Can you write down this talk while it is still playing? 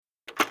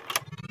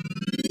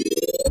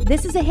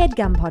This is a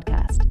HeadGum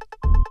podcast.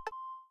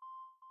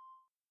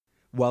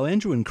 While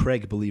Andrew and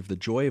Craig believe the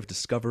joy of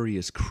discovery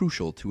is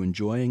crucial to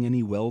enjoying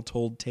any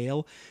well-told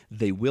tale,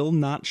 they will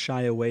not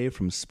shy away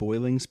from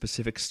spoiling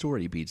specific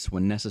story beats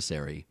when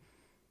necessary.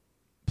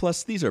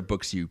 Plus, these are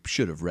books you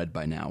should have read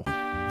by now.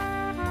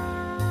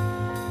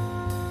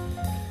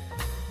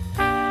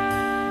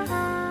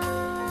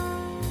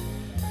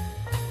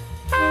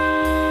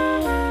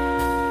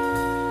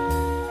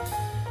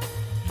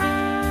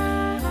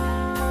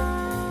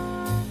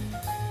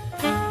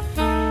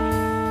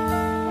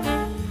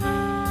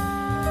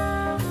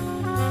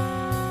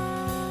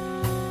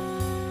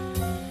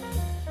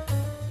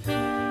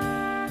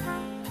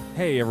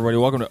 Hey everybody,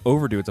 welcome to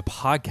Overdue. It's a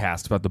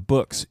podcast about the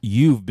books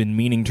you've been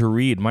meaning to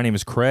read. My name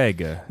is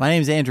Craig. My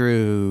name's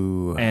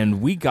Andrew.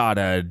 And we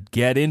gotta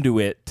get into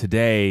it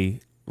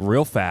today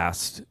real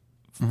fast.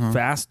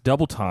 Fast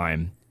double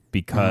time,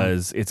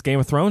 because it's Game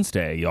of Thrones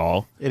Day,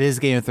 y'all. It is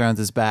Game of Thrones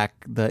is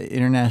back, the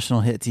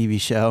international hit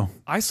TV show.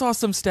 I saw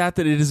some stat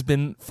that it has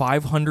been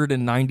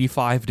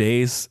 595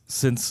 days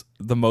since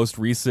the most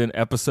recent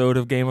episode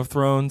of Game of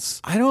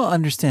Thrones. I don't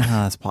understand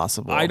how that's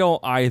possible. I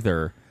don't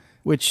either.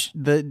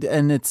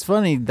 And it's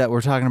funny that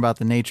we're talking about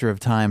the nature of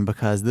time,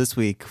 because this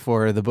week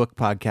for the book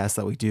podcast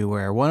that we do,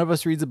 where one of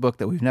us reads a book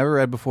that we've never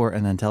read before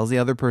and then tells the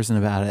other person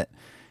about it,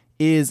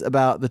 is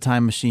about The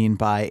Time Machine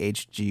by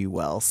H.G.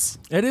 Wells.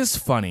 It is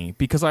funny,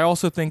 because I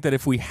also think that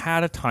if we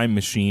had a time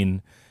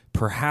machine,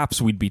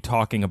 perhaps we'd be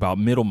talking about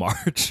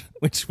Middlemarch,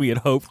 which we had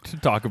hoped to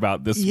talk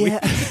about this week.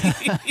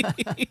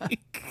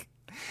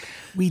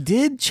 We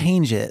did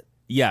change it.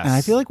 Yes. And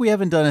I feel like we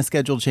haven't done a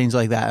scheduled change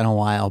like that in a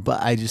while,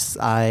 but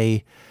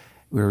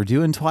we were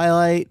doing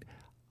Twilight.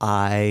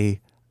 I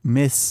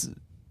miscounted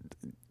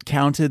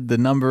the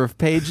number of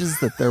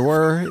pages that there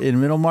were in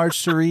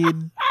Middlemarch to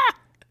read.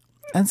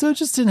 And so it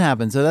just didn't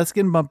happen. So that's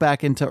getting bumped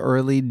back into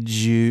early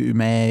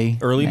May.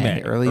 Early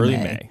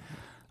May.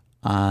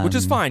 Which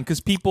is fine,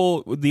 because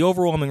the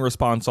overwhelming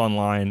response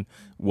online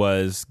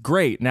was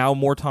great. Now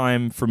more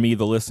time for me,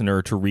 the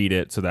listener, to read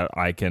it so that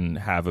I can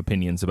have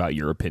opinions about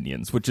your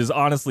opinions, which is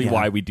honestly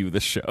why we do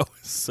this show.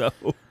 So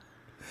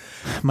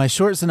my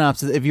short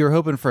synopsis, if you were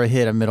hoping for a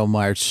hit of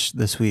Middlemarch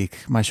this week,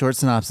 my short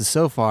synopsis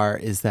so far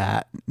is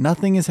that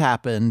nothing has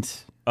happened,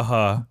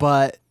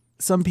 but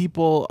some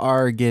people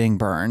are getting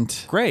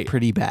burned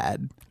pretty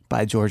bad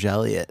by George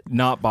Eliot.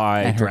 Not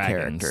by and dragons. Her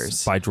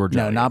characters. By George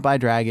Eliot. No, not by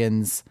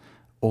dragons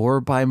or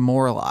by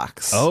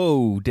Morlocks.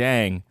 Oh,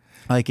 dang.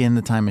 Like in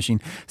The Time Machine.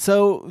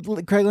 So,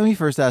 Craig, let me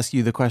first ask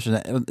you the question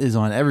that is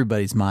on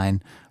everybody's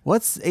mind.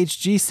 What's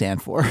HG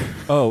stand for?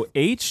 Oh,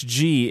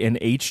 HG in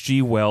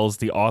H.G. Wells,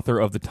 the author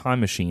of The Time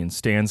Machine,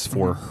 stands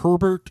for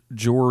Herbert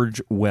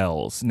George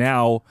Wells.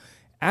 Now,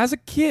 as a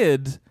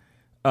kid,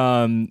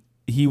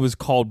 he was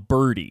called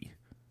Bertie.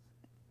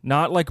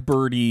 Not like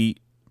Birdie,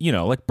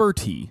 like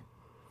Bertie.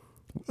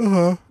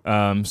 So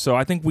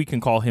I think we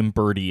can call him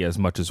Bertie as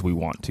much as we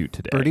want to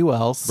today. Bertie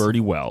Wells. Bertie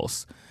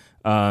Wells.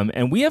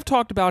 And we have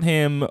talked about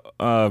him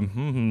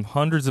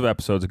hundreds of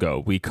episodes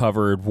ago. We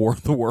covered War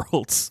of the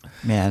Worlds.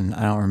 Man,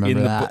 I don't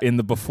remember that. In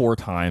the before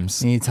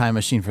times. You need a time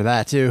machine for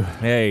that, too.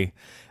 Hey.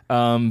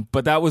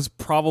 But that was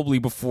probably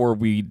before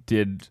we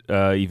did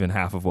even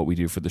half of what we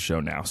do for the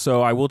show now.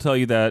 So I will tell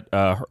you that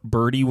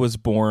Bertie was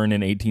born in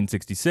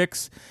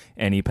 1866,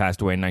 and he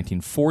passed away in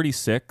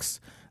 1946.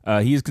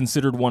 He is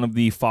considered one of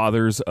the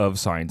fathers of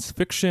science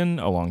fiction,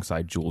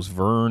 alongside Jules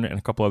Verne and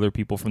a couple other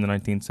people from the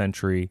 19th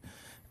century.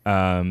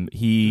 Do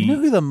you know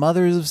who the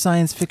mothers of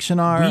science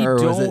fiction are,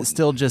 or was it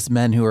still just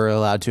men who are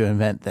allowed to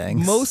invent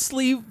things?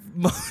 Mostly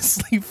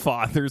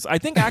fathers. I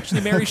think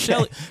actually Mary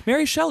Shelley.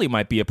 Mary Shelley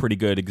might be a pretty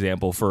good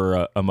example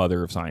for a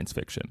mother of science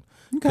fiction,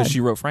 because she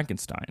wrote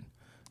Frankenstein.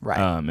 Right.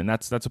 And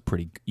that's a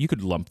pretty. You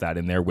could lump that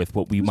in there with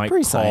what you might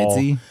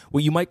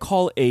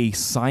call a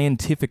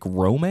scientific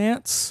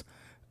romance.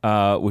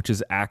 Which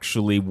is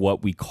actually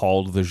what we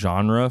called the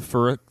genre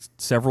for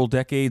several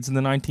decades in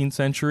the 19th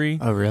century.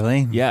 Oh,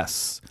 really?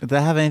 Yes. Did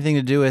that have anything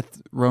to do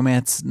with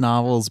romance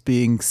novels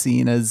being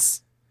seen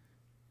as,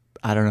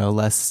 I don't know,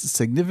 less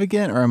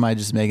significant, or am I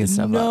just making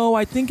stuff up? No,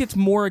 I think it's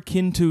more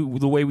akin to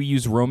the way we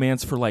use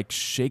romance for like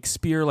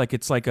Shakespeare. Like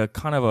it's like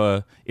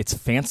it's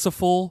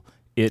fanciful.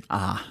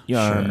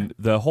 Sure.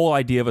 The whole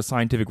idea of a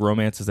scientific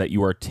romance is that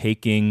you are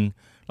taking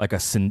like a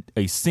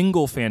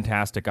single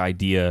fantastic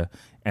idea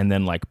and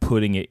then like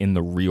putting it in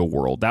the real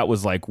world. That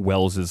was like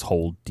Wells's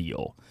whole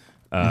deal.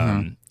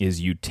 Is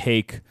you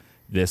take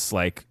this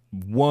like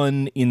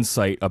one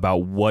insight about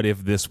what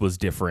if this was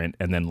different,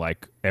 and then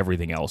like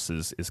everything else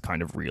is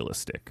kind of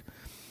realistic.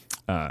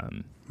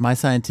 My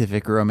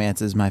scientific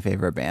romance is my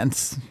favorite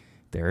bands.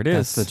 There it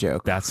is. That's the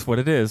joke. That's what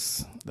it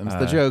is. Them's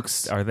the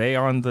jokes. Are they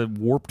on the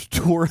Warped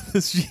Tour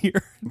this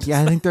year?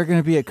 Yeah, I think they're going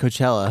to be at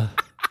Coachella.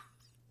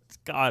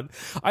 God,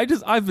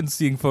 I've been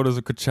seeing photos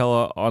of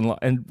Coachella online,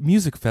 and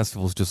music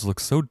festivals just look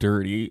so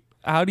dirty.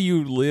 How do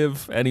you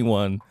live,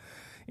 anyone,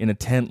 in a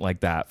tent like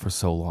that for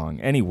so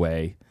long?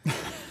 Anyway,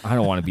 I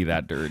don't want to be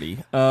that dirty.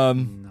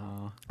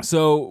 No.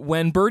 So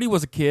when Bertie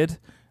was a kid,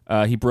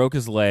 he broke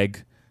his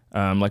leg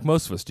like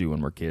most of us do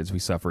when we're kids. We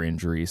suffer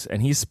injuries.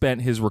 And he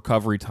spent his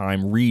recovery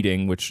time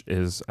reading, which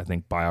is, I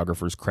think,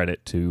 biographers'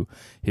 credit to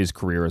his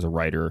career as a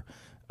writer.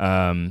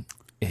 Man.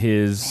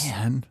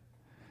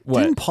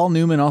 What? Didn't Paul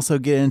Newman also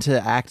get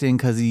into acting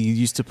because he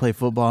used to play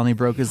football and he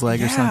broke his leg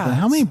or something?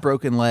 How many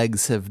broken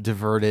legs have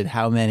diverted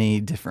how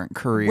many different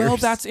careers? Well,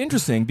 that's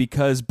interesting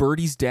because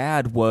Birdie's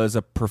dad was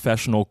a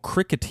professional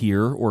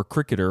cricketer or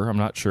cricketer. I'm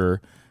not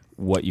sure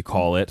what you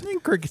call it. I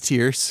think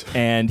cricketers.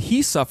 And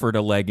he suffered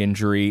a leg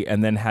injury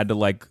and then had to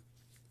like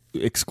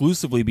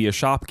exclusively be a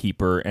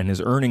shopkeeper, and his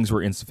earnings were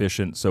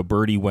insufficient. So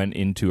Birdie went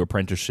into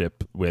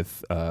apprenticeship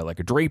with like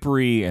a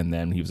drapery, and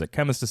then he was a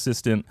chemist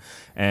assistant,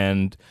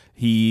 and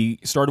he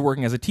started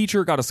working as a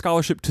teacher, got a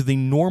scholarship to the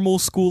Normal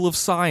School of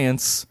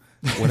Science,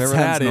 whatever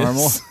that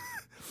is,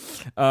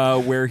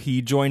 where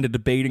he joined a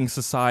debating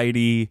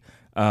society,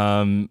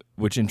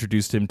 which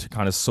introduced him to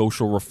kind of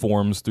social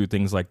reforms through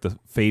things like the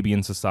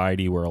Fabian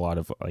Society, where a lot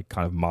of like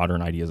kind of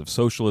modern ideas of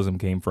socialism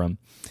came from.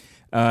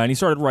 And he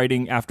started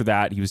writing after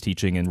that. He was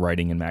teaching and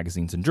writing in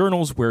magazines and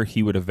journals, where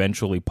he would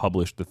eventually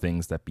publish the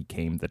things that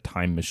became The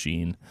Time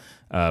Machine,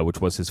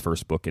 which was his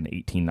first book in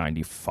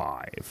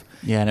 1895.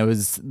 Yeah, and it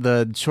was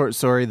the short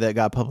story that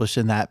got published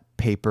in that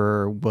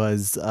paper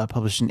was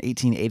published in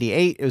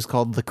 1888. It was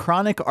called The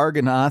Chronic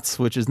Argonauts,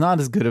 which is not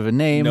as good of a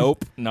name.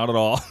 Nope, not at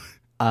all.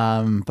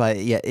 But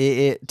yeah,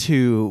 it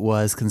too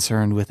was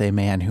concerned with a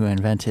man who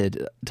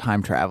invented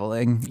time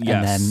traveling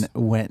and then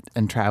went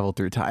and traveled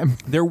through time.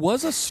 There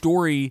was a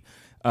story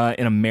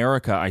in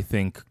America, I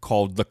think,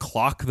 called The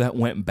Clock That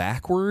Went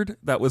Backward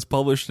that was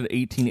published in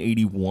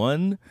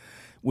 1881,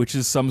 which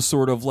is some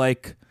sort of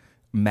like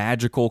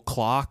magical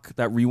clock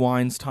that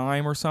rewinds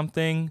time or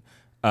something.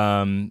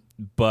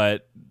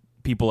 But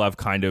people have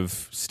kind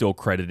of still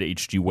credited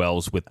H.G.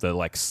 Wells with the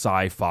like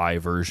sci-fi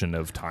version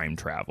of time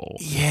travel.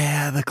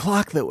 Yeah, The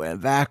Clock That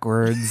Went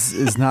Backwards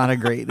is not a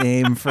great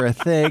name for a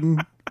thing.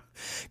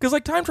 Because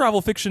like time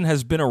travel fiction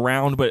has been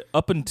around, but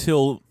up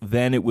until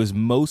then it was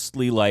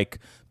mostly like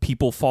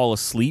people fall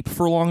asleep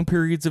for long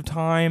periods of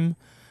time,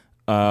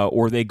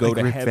 or they go like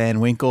to Rip Van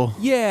Winkle.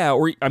 Yeah,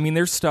 or I mean,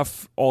 there's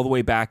stuff all the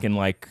way back in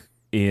like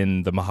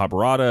in the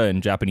Mahabharata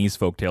and Japanese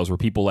folktales where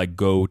people like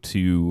go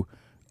to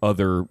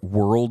other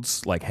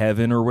worlds like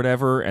heaven or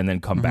whatever, and then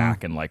come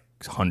back and like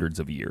hundreds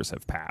of years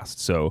have passed.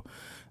 So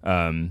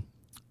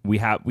we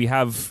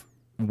have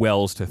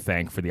Wells to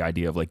thank for the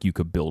idea of like you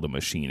could build a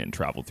machine and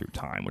travel through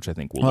time, which I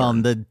think we'll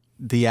learn.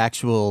 The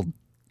actual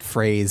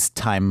phrase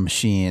time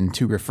machine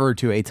to refer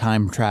to a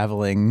time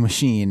traveling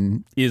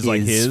machine is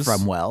like his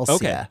from Wells.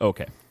 Okay.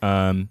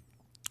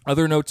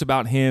 Other notes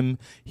about him,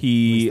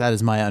 that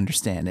is my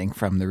understanding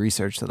from the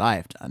research that I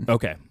have done.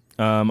 Okay.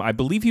 I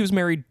believe he was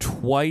married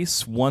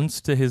twice, once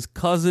to his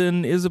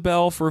cousin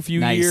Isabel for a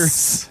few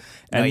years.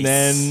 And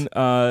then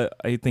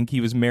I think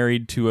he was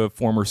married to a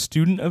former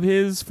student of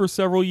his for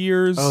several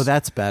years. Oh,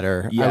 that's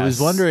better. Yes. I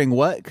was wondering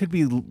what could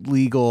be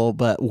legal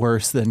but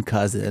worse than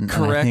cousin.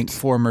 Correct. And I think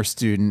former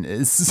student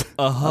is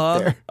up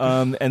there.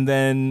 And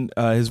then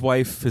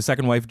his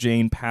second wife,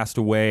 Jane, passed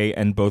away.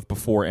 And both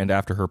before and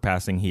after her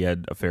passing, he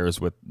had affairs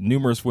with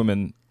numerous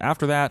women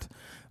after that.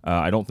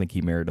 I don't think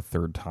he married a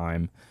third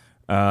time.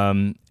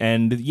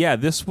 And yeah,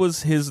 this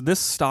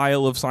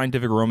style of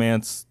scientific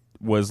romance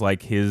was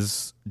like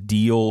his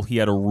deal. He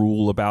had a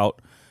rule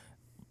about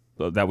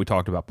that we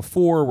talked about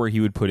before, where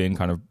he would put in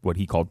kind of what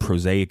he called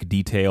prosaic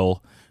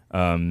detail,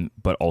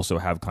 but also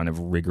have kind of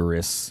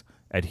rigorous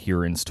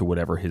adherence to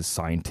whatever his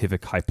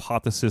scientific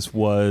hypothesis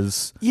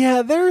was.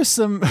 Yeah, there are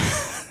some.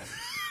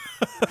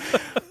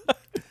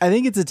 I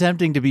think it's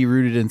attempting to be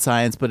rooted in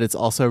science, but it's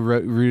also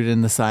rooted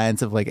in the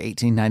science of like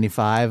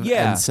 1895.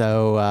 Yeah. And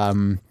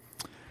so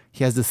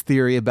he has this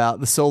theory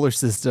about the solar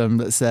system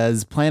that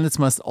says planets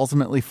must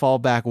ultimately fall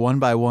back one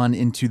by one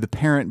into the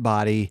parent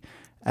body.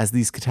 As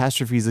these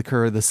catastrophes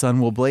occur, the sun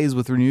will blaze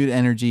with renewed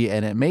energy,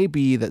 and it may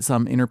be that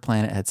some inner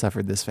planet had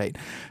suffered this fate.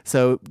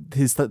 So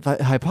his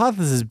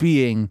hypothesis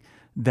being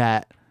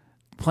that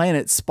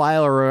planets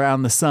spiral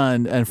around the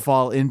sun and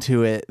fall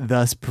into it,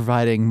 thus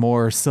providing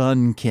more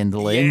sun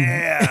kindling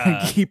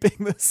and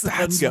keeping the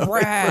sun going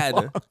rad.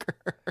 for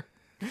longer.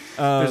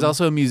 There's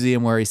also a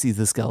museum where he sees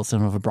the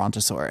skeleton of a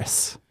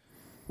brontosaurus.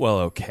 Well,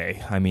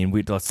 okay. I mean,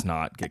 let's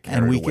not get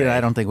carried away.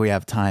 I don't think we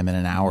have time in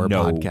an hour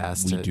No,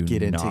 podcast we to do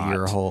get into not.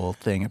 your whole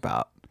thing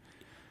about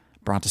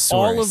brontosaurus.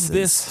 All of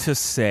this to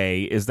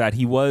say is that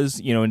he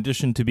was, in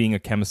addition to being a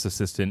chemist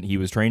assistant, he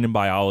was trained in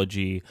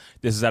biology.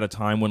 This is at a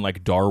time when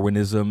like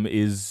Darwinism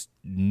is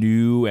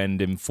new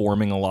and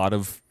informing a lot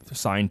of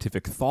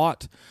scientific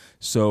thought.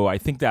 So I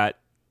think that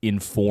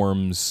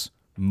informs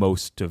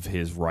most of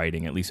his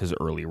writing, at least his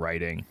early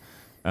writing.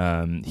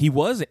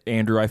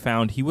 Andrew, I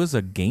found he was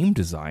a game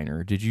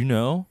designer. Did you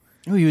know?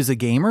 Oh, he was a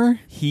gamer?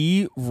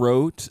 He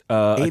wrote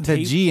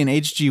the G in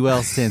H.G.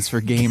 Wells stands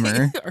for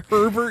gamer.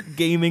 Herbert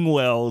Gaming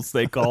Wells,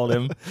 they called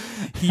him.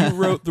 He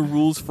wrote the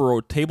rules for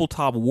a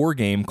tabletop war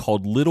game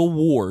called Little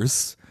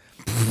Wars,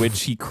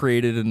 which he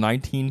created in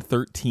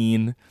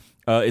 1913.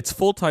 Its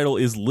full title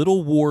is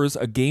Little Wars,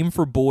 a game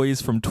for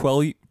boys from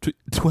 12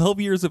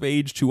 12 years of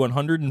age to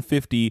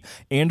 150,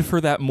 and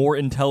for that more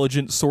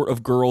intelligent sort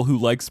of girl who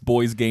likes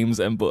boys' games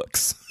and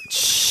books.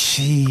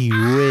 Gee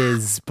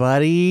whiz,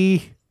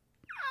 buddy.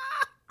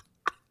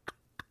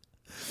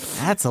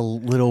 That's a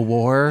little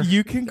war.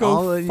 You can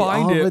go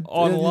find it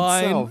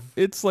online.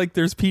 It's like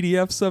there's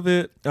PDFs of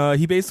it.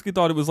 He basically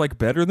thought it was like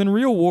better than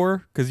Real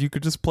War because you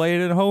could just play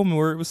it at home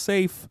where it was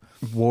safe.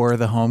 War,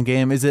 the home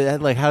game. Is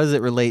it like, how does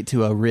it relate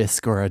to a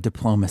Risk or a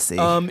Diplomacy?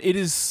 It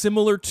is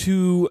similar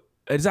to.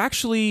 It's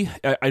actually,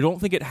 I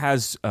don't think it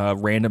has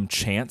random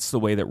chance the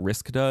way that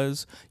Risk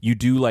does. You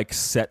do like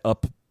set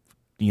up,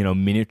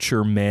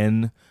 miniature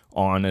men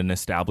on an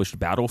established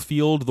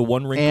battlefield. The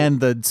one wrinkle, and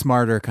the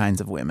smarter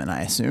kinds of women,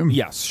 I assume.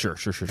 Yes, sure.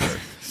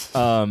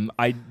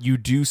 You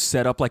do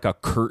set up like a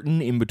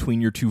curtain in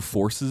between your two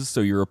forces, so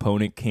your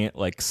opponent can't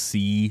like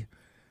see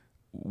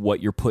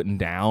what you're putting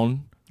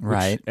down.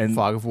 Right, and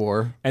Fog of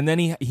War. And then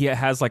he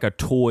has like a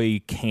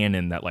toy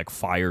cannon that like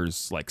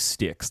fires like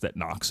sticks that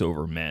knocks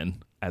over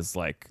men as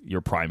like your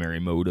primary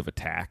mode of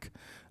attack.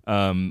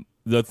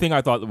 The thing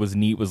I thought that was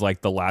neat was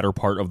like the latter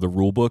part of the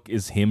rule book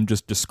is him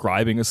just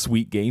describing a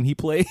sweet game he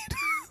played.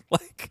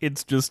 Like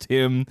it's just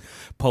him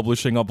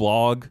publishing a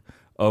blog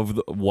of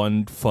the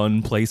one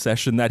fun play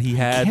session that he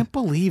had. I can't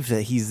believe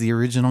that he's the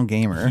original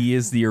gamer. He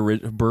is the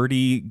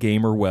Birdie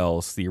Gamer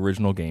Wells, the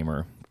original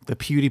gamer. The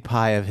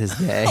PewDiePie of his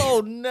day.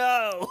 Oh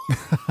no.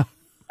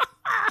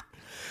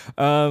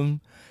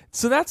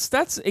 So that's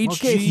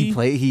HG.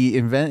 Okay,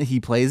 he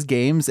plays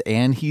games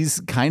and he's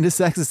kind of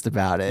sexist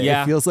about it.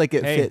 Yeah. It feels like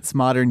it fits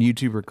modern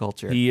YouTuber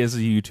culture. He is a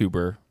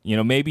YouTuber.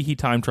 Maybe he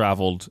time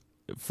traveled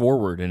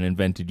forward and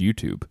invented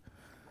YouTube.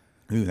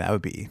 Ooh, that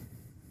would be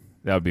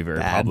very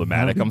bad.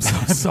 problematic. I'm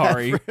so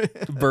sorry.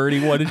 Birdie,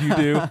 what did you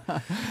do?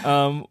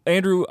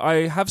 Andrew,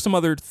 I have some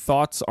other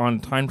thoughts on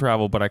time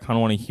travel, but I kind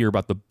of want to hear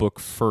about the book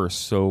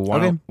first. So why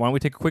don't we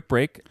take a quick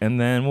break and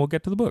then we'll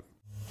get to the book.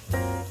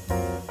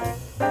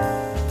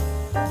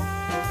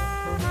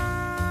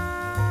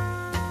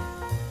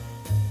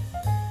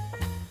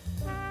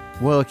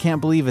 Well, I can't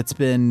believe it's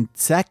been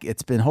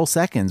whole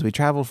seconds. We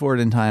traveled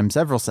forward in time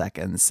several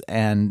seconds,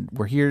 and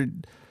we're here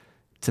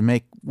to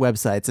make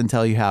websites and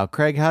tell you how.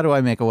 Craig, how do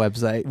I make a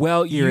website?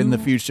 Well, here in the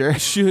future,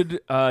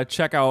 should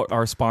check out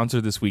our sponsor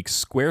this week,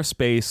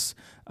 Squarespace.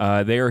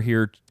 They are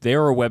here. They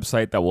are a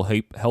website that will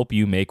help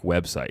you make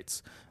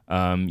websites.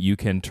 You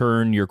can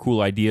turn your cool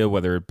idea,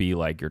 whether it be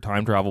like your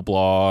time travel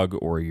blog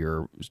or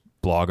your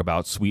blog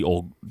about sweet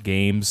old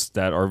games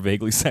that are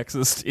vaguely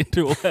sexist,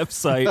 into a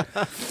website.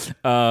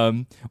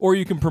 Or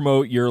you can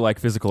promote your like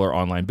physical or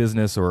online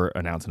business or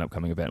announce an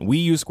upcoming event. We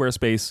use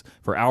Squarespace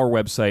for our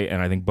website,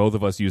 and I think both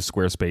of us use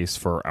Squarespace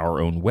for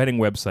our own wedding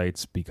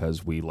websites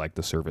because we like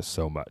the service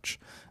so much.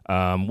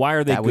 Why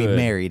are they good? We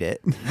married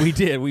it. We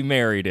did. We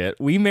married it.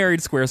 We married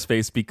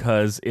Squarespace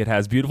because it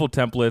has beautiful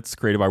templates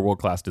created by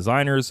world-class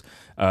designers.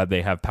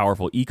 They have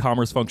powerful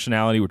e-commerce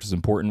functionality, which is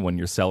important when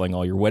you're selling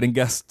all your wedding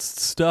guests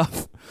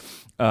stuff.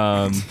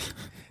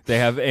 They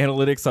have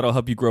analytics that'll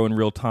help you grow in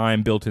real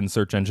time, built-in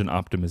search engine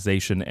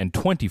optimization, and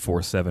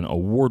 24/7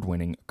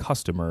 award-winning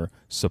customer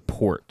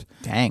support.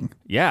 Dang.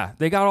 Yeah,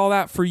 they got all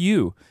that for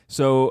you.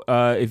 So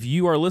if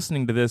you are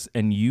listening to this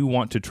and you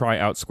want to try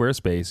out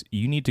Squarespace,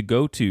 you need to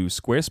go to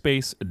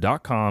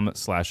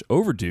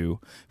squarespace.com/overdue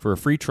for a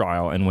free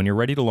trial. And when you're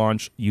ready to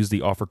launch, use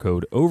the offer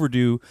code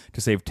OVERDUE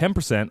to save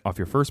 10% off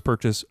your first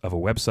purchase of a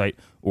website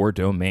or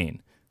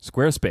domain.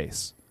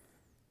 Squarespace.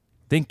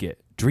 Think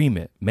it, dream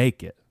it,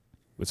 make it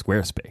with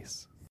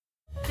Squarespace.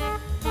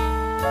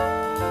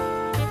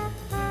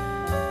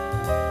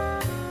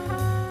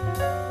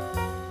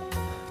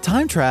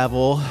 Time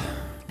travel.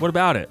 What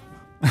about it?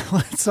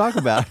 Let's talk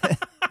about it.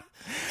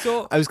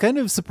 So I was kind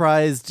of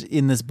surprised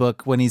in this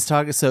book when he's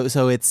talking.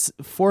 So it's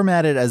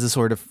formatted as a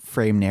sort of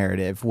frame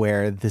narrative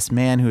where this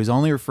man who is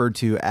only referred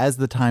to as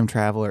the time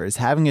traveler is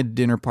having a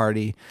dinner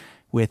party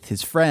with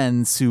his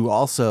friends who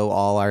also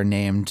all are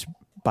named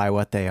by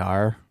what they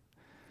are.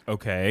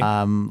 Okay.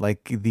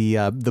 Like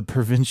the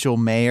provincial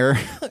mayor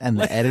and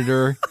the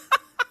editor.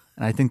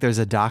 And I think there's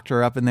a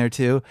doctor up in there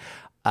too.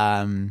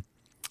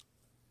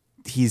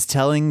 He's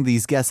telling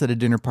these guests at a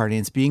dinner party,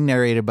 and it's being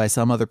narrated by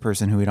some other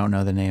person who we don't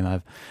know the name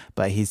of,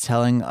 but he's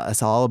telling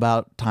us all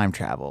about time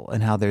travel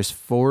and how there's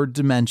 4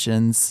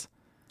 dimensions.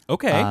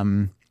 Okay.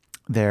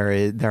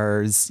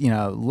 There's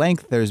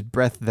length, there's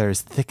breadth,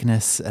 there's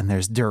thickness, and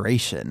there's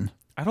duration.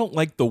 I don't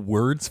like the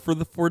words for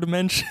the 4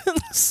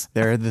 dimensions.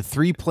 There are the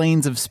 3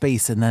 planes of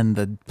space and then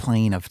the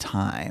plane of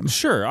time.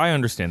 Sure, I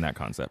understand that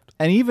concept.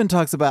 And he even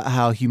talks about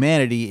how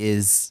humanity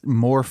is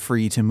more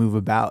free to move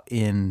about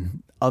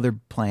in other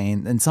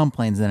planes, in some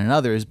planes than in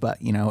others, but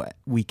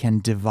we can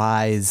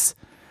devise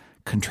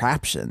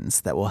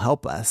contraptions that will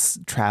help us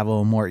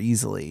travel more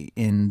easily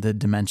in the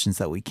dimensions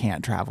that we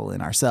can't travel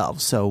in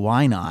ourselves. So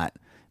why not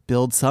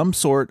build some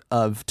sort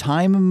of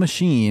time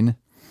machine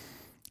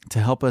to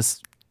help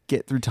us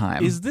get through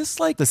time. Is this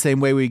like the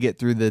same way we get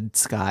through the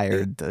sky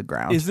or the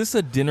ground? Is this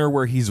a dinner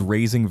where he's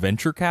raising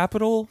venture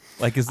capital?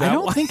 Like, is that? I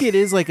don't think it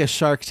is like a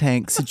Shark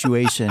Tank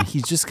situation.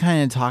 He's just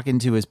kind of talking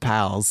to his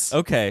pals.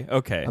 Okay.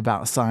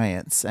 About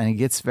science, and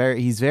he's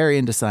very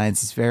into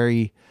science. He's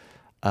very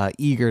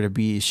eager to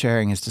be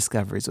sharing his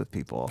discoveries with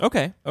people.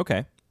 Okay.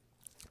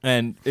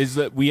 And is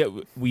that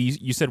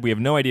you said we have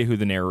no idea who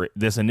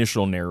this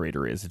initial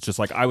narrator is. It's just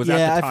like I was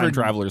at the time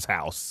traveler's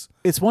house.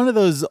 It's one of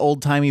those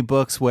old timey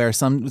books where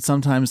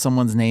sometimes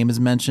someone's name is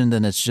mentioned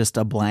and it's just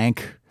a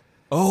blank.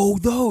 Oh,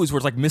 those where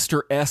it's like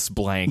Mr. S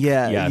blank.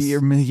 Yeah, yes.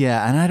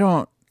 And I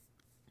don't.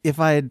 If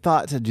I had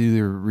thought to do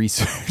the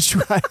research,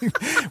 I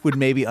would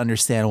maybe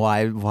understand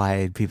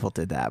why people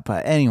did that.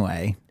 But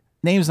anyway,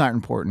 names aren't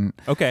important.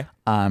 Okay.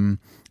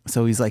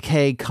 So he's like,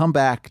 "Hey, come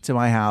back to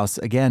my house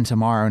again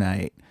tomorrow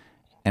night,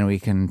 and we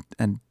can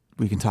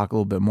talk a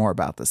little bit more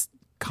about this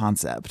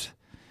concept."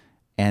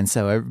 And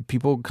so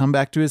people come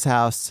back to his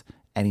house,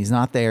 and he's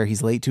not there.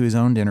 He's late to his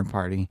own dinner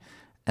party.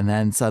 And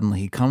then suddenly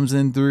he comes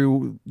in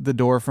through the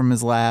door from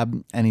his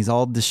lab, and he's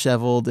all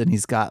disheveled, and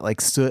he's got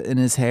like soot in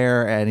his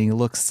hair, and he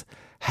looks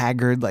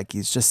haggard, like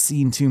he's just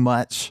seen too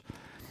much.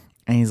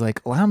 And he's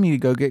like, "Allow me to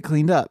go get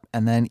cleaned up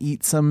and then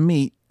eat some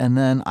meat, and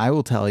then I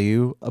will tell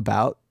you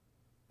about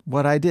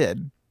what I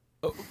did."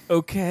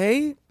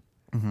 Okay.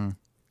 Mm-hmm.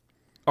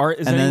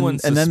 Is and anyone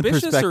then,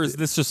 suspicious, or is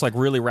this just like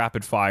really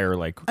rapid fire?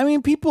 Like, I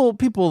mean, people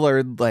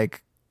are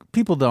like,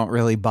 people don't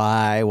really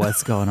buy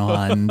what's going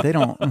on. They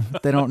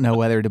don't know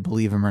whether to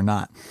believe him or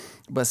not.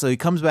 But so he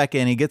comes back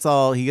in, he gets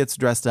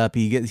dressed up,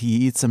 he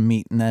eats some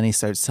meat, and then he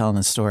starts telling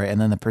the story. And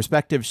then the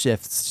perspective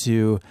shifts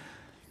to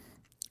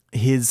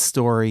his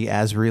story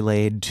as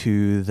relayed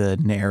to the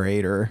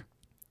narrator.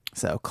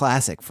 So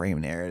classic frame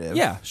narrative.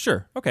 Yeah,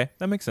 sure. Okay,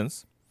 that makes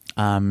sense.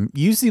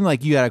 You seem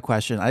like you had a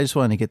question. I just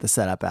wanted to get the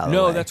setup out of the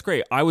way. No, that's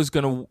great. I was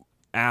going to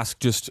ask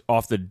just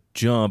off the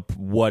jump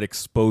what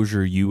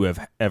exposure you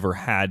have ever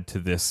had to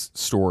this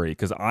story,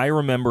 because I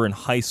remember in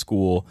high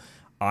school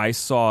I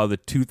saw the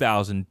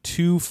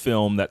 2002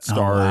 film that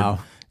starred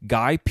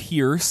Guy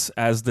Pearce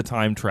as the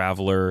time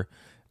traveler.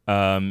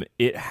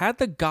 It had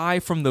the guy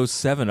from those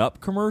 7-Up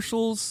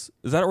commercials.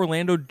 Is that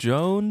Orlando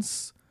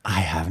Jones?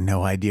 I have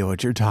no idea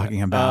what you're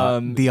talking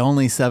about. The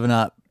only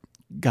 7-Up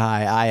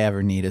guy I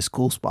ever need is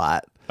Cool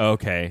Spot.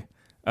 Okay.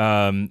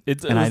 I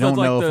don't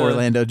know if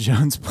Orlando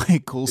Jones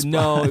played Cool Spot.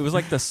 No, it was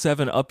like the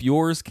 7-Up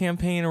Yours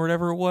campaign or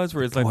whatever it was,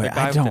 where it's like the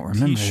guy I don't with the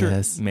remember T-shirt.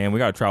 this. Man, we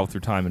got to travel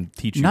through time and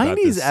teach you about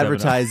 90s this 7-Up.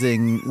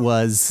 advertising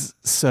was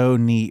so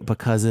neat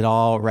because it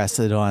all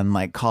rested on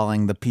like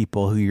calling the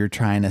people who you're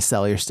trying to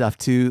sell your stuff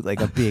to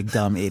like a big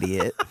dumb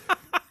idiot.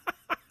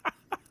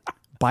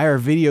 Buy our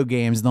video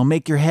games and they'll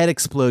make your head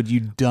explode,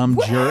 you dumb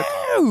jerk.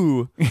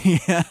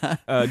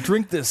 Yeah.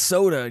 Drink this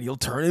soda and you'll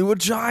turn into a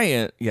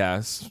giant.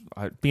 Yes.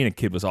 Being a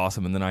kid was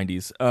awesome in the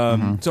 90s.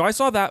 So I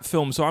saw that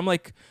film. So I'm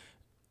like,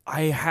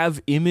 I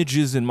have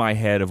images in my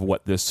head of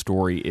what this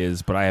story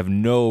is, but I have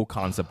no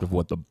concept of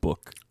what the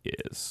book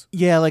is.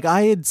 Yeah, like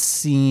I had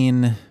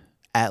seen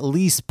at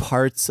least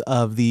parts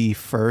of the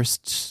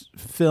first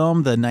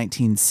film, the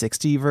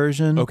 1960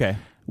 version. Okay.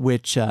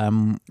 Which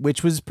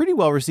was pretty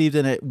well received,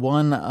 and it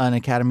won an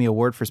Academy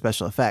Award for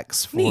special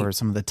effects for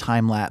some of the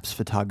time-lapse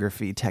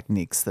photography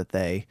techniques that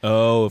they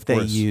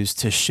used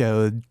to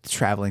show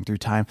traveling through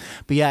time.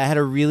 But yeah, I had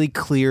a really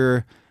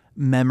clear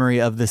memory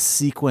of the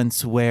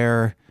sequence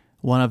where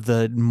one of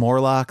the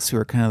Morlocks, who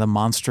are kind of the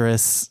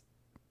monstrous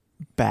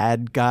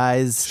bad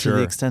guys to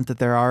the extent that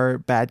there are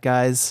bad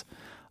guys,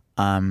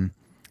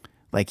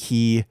 like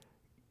he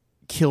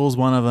kills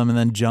one of them and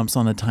then jumps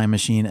on the time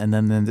machine, and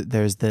then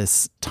there's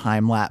this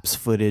time lapse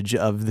footage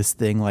of this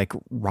thing like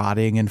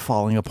rotting and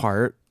falling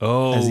apart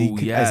as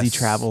he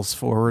travels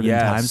forward in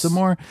time some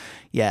more.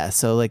 Yeah,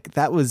 so like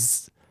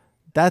that's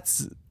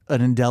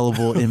an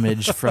indelible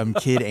image from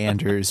Kid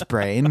Andrew's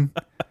brain,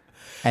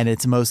 and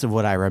it's most of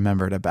what I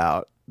remembered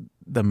about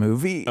the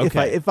movie.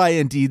 Okay. If I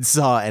indeed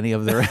saw any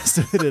of the rest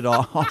of it at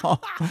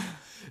all.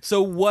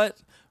 So what?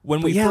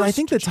 I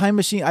think the time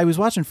machine, I was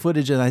watching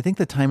footage and I think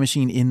the time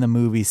machine in the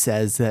movie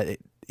says that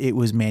it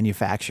was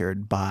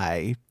manufactured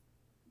by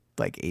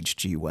like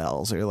H.G.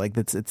 Wells, or like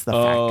it's the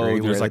factory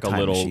where like the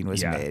time machine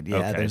was made. Yeah,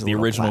 okay. there's the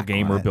original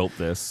gamer built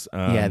this.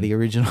 Yeah, the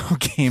original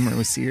gamer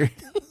was here.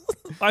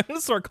 I'm going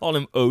to start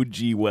calling him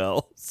O.G.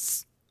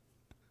 Wells.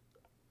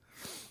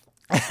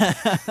 Boy,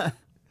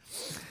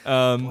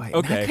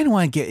 okay. I kind of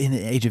want to get into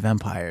Age of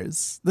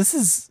Empires. This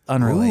is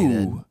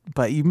unrelated,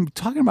 but you're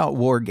talking about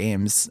war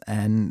games,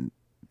 and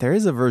there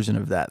is a version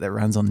of that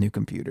runs on new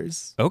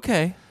computers.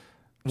 Okay.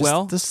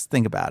 Just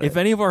think about it. If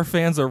any of our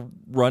fans are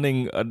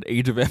running an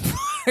Age of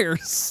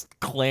Empires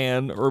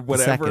clan or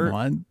whatever, the second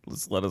one,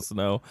 just let us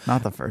know.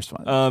 Not the first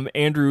one.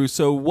 Andrew,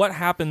 so what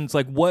happens,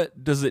 like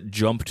what does it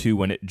jump to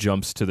when it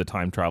jumps to the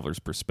time traveler's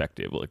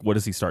perspective? Like what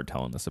does he start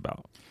telling us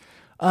about?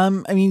 I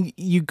mean,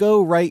 you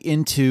go right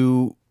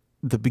into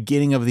the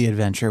beginning of the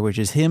adventure, which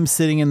is him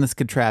sitting in this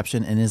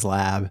contraption in his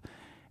lab,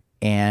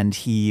 and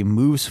he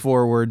moves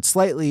forward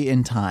slightly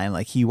in time.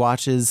 Like he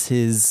watches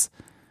his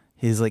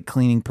his like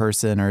cleaning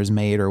person or his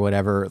maid or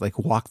whatever like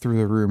walk through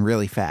the room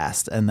really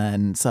fast, and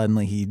then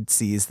suddenly he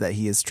sees that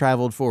he has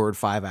traveled forward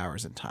 5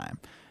 hours in time.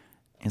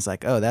 He's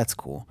like, oh, that's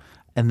cool.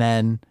 And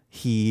then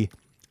he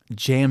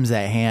jams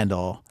that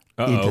handle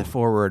into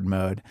forward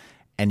mode,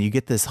 and you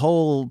get this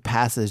whole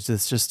passage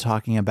that's just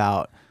talking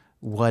about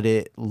what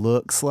it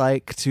looks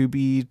like to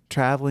be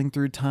traveling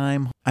through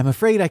time. I'm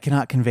afraid I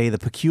cannot convey the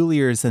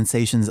peculiar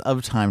sensations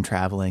of time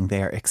traveling.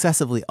 They are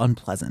excessively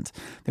unpleasant.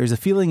 There's a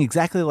feeling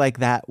exactly like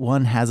that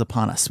one has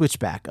upon a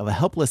switchback, of a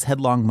helpless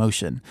headlong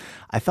motion.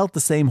 I felt the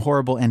same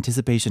horrible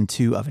anticipation,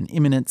 too, of an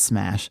imminent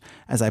smash.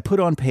 As I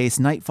put on pace,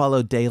 night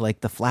followed day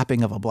like the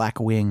flapping of a black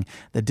wing.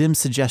 The dim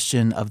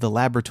suggestion of the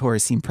laboratory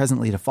seemed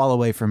presently to fall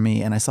away from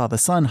me, and I saw the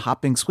sun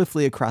hopping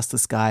swiftly across the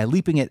sky,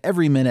 leaping at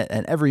every minute,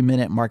 and every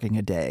minute marking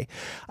a day.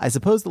 I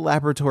suppose the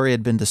laboratory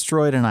had been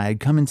destroyed and I had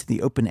come into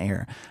the open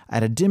air. I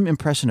had a dim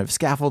impression of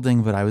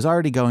scaffolding, but I was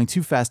already going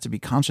too fast to be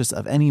conscious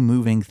of any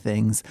moving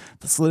things.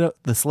 The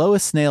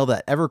slowest snail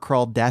that ever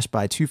crawled dashed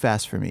by too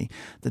fast for me.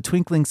 The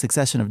twinkling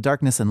succession of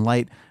darkness and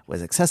light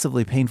was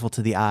excessively painful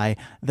to the eye.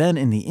 Then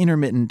in the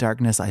intermittent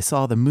darkness I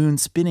saw the moon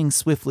spinning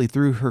swiftly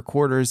through her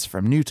quarters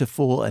from new to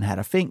full, and had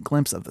a faint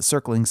glimpse of the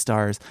circling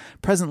stars.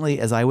 Presently,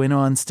 as I went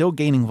on, still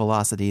gaining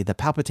velocity, the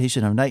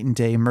palpitation of night and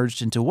day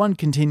merged into one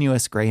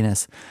continuous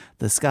grayness.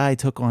 The sky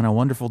took on a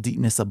wonderful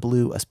deepness of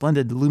blue, a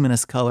splendid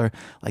luminous color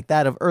like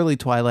that of early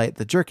twilight.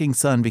 The jerking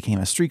sun became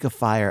a streak of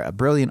fire, a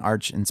brilliant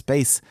arch in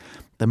space.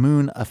 The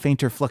moon, a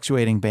fainter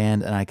fluctuating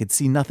band, and I could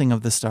see nothing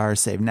of the stars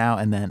save now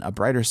and then a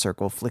brighter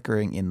circle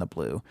flickering in the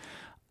blue.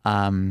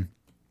 So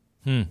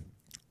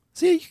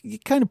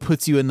it kind of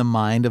puts you in the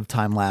mind of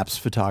time-lapse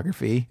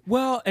photography.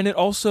 Well, and it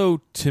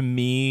also, to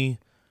me,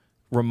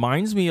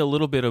 reminds me a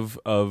little bit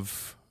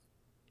of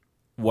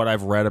what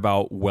I've read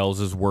about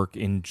Wells's work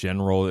in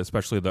general,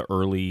 especially the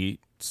early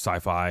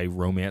sci-fi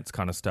romance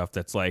kind of stuff.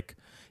 That's like,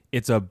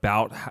 it's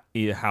about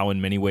how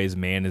in many ways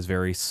man is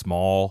very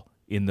small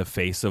in the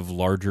face of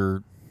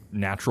larger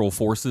natural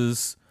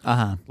forces.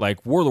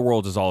 Like War of the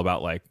Worlds is all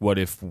about like, what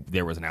if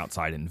there was an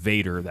outside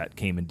invader that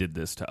came and did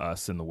this to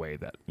us, in the way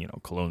that, you know,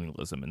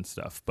 colonialism and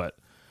stuff. But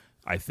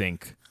I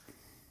think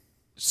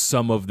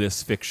some of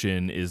this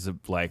fiction is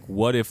like,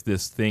 what if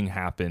this thing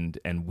happened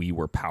and we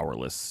were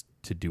powerless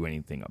to do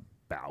anything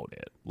about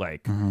it?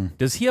 Like,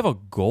 does he have a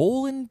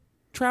goal in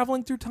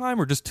traveling through time,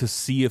 or just to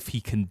see if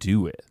he can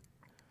do it?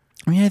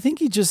 I mean, I think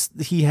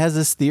he has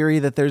this theory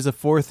that there's a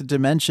fourth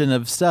dimension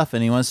of stuff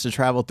and he wants to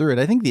travel through it.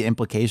 I think the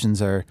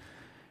implications are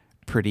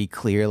pretty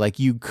clear. Like,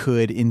 you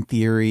could, in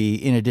theory,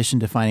 in addition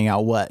to finding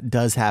out what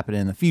does happen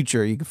in the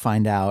future, you could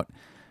find out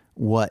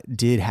what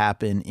did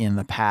happen in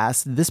the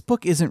past. This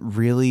book isn't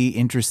really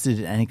interested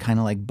in any kind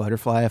of like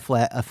butterfly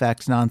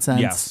effect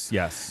nonsense.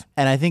 Yes.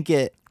 And I think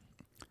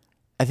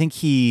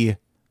he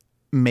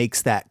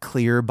makes that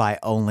clear by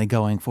only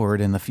going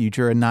forward in the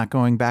future and not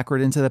going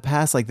backward into the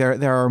past. Like,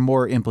 there are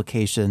more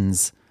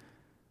implications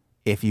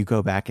if you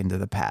go back into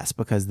the past,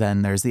 because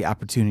then there's the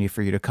opportunity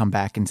for you to come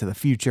back into the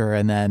future,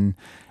 and then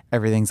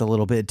everything's a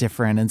little bit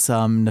different in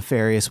some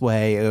nefarious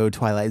way. Oh,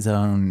 Twilight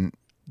Zone,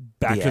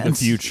 Back to the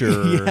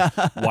Future. Yeah.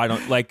 Why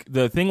don't, like,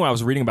 the thing when I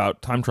was reading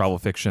about time travel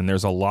fiction,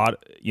 there's a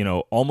lot, you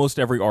know, almost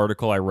every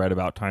article I read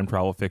about time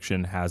travel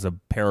fiction has a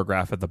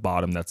paragraph at the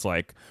bottom that's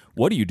like,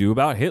 what do you do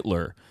about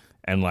Hitler?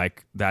 And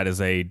like, that is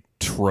a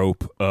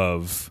trope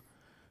of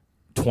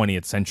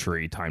 20th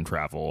century time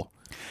travel.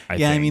 I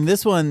think. I mean,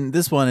 this one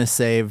is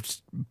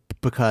saved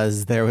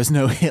because there was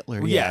no Hitler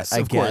yet. Yes, I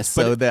of guess.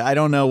 course. So I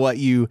don't know what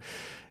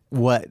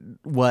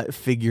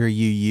figure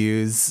you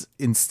use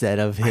instead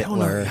of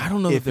Hitler. I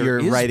don't know if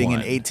you're writing in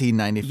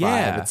 1895.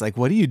 Yeah. It's like,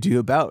 what do you do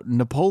about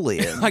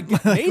Napoleon?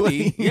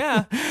 Maybe,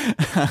 yeah.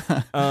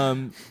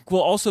 Well,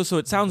 also, so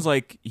it sounds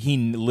like he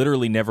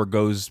literally never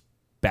goes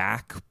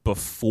back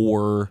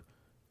before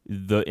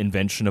the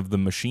invention of the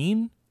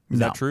machine. Is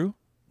that true?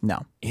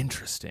 No.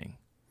 Interesting.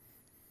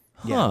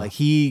 Yeah, like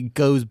he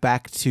goes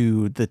back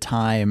to the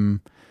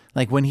time,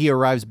 like when he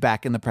arrives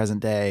back in the present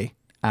day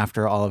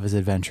after all of his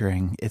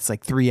adventuring, it's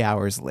like 3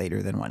 hours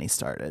later than when he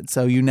started.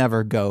 So you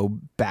never go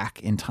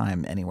back in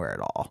time anywhere at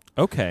all.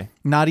 Okay.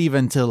 Not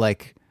even to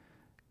like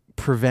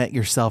prevent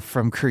yourself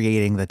from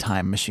creating the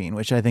time machine,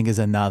 which I think is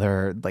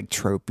another like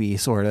tropey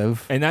sort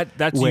of and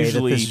that's way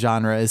usually that this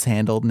genre is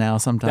handled now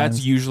sometimes.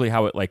 That's usually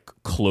how it like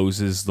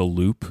closes the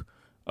loop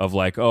of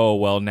like, oh,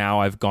 well, now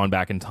I've gone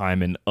back in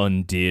time and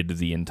undid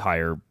the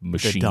entire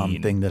machine. The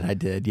dumb thing that I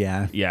did,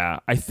 yeah. Yeah.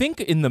 I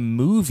think in the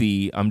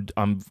movie,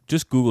 I'm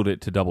just Googled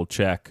it to double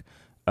check.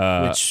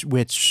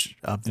 Which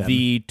of them?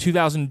 The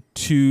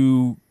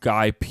 2002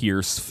 Guy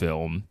Pearce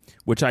film,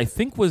 which I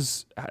think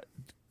was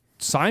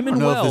Simon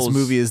Wells. I don't know if this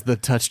movie is the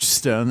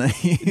touchstone that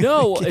he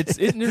No, it's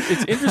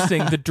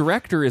interesting. The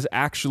director is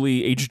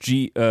actually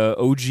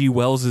O.G.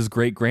 Wells'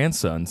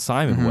 great-grandson,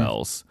 Simon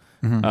Wells.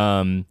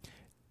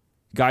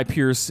 Guy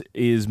Pearce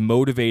is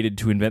motivated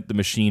to invent the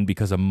machine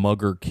because a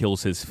mugger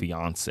kills his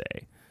fiance.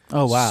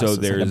 Oh, wow. So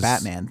there's like a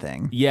Batman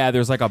thing. Yeah,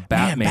 there's like a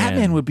Batman. Man,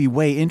 Batman would be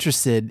way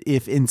interested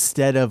if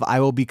instead of I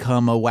will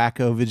become a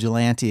wacko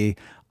vigilante,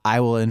 I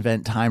will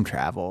invent time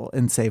travel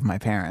and save my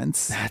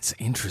parents. That's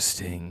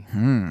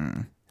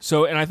interesting.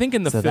 So, and I think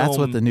in the film... that's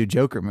what the new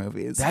Joker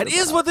movie is. That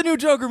is what the new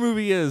Joker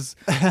movie is.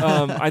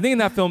 I think in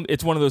that film,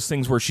 it's one of those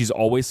things where she's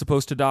always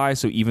supposed to die,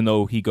 so even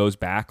though he goes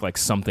back, like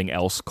something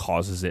else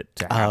causes it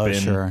to happen. Oh,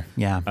 sure.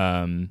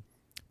 Yeah.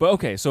 But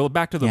okay, so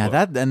back to the book.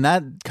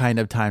 that kind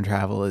of time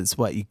travel is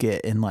what you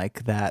get in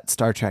like that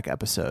Star Trek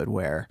episode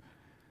where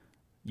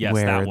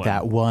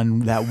that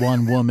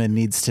one woman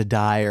needs to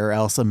die or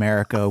else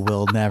America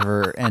will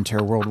never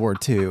enter World War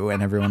II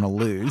and everyone will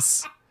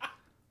lose.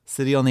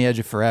 City on the Edge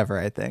of Forever,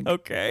 I think.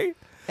 Okay.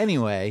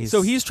 Anyway.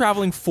 So he's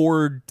traveling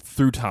forward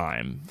through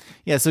time.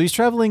 Yeah, so he's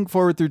traveling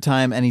forward through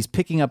time and he's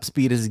picking up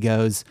speed as he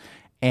goes.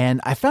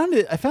 And I found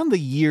the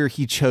year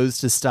he chose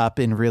to stop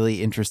in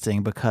really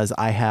interesting because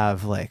I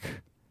have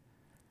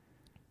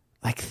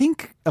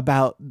think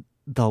about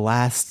the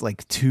last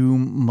 2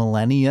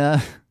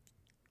 millennia.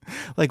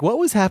 Like what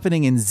was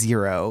happening in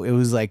Zero? It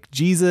was like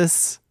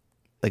Jesus,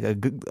 like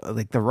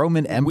the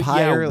Roman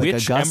Empire, like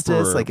which Augustus.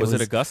 Emperor? Like was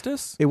it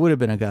Augustus? It would have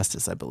been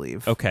Augustus, I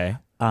believe. Okay.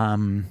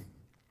 Pretty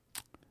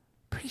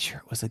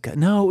sure it was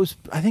No, it was.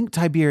 I think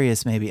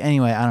Tiberius, maybe.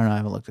 Anyway, I don't know. I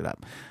haven't looked it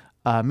up.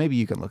 Maybe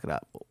you can look it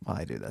up while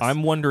I do this.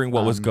 I'm wondering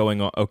what was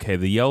going on. Okay,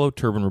 the Yellow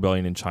Turban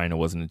Rebellion in China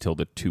wasn't until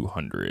the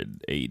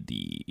 200 AD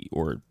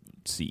or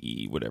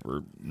CE,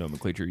 whatever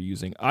nomenclature you're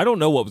using. I don't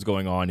know what was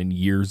going on in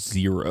year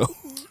 0.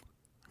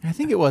 I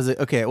think it was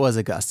It was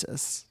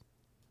Augustus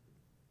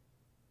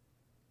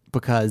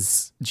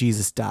because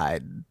Jesus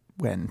died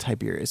when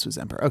Tiberius was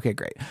emperor. Okay,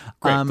 great.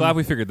 Glad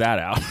we figured that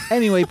out.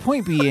 Anyway,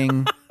 point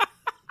being,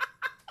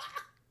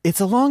 it's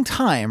a long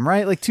time,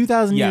 right? Like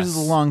 2,000 years is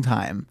a long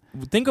time.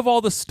 Think of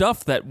all the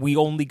stuff that we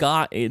only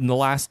got in the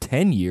last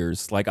 10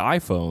 years, like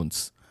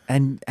iPhones.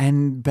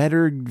 And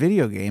better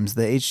video games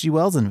that H.G.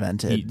 Wells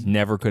invented. He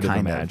never could have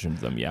imagined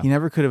them, yeah. He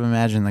never could have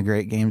imagined the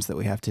great games that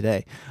we have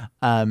today.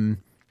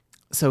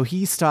 So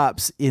he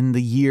stops in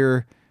the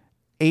year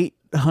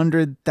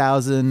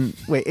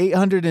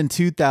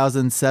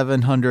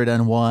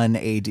 802,701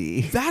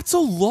 AD. That's a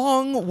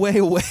long way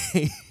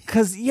away.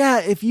 Because,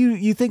 if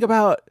you think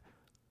about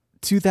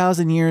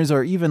 2,000 years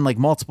or even like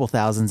multiple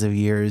thousands of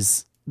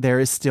years,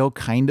 there is still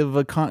kind of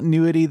a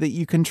continuity that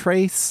you can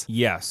trace.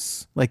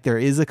 Yes. Like there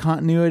is a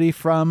continuity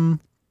from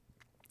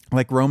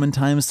like Roman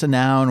times to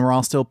now, and we're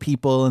all still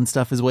people and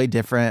stuff is way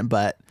different,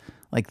 but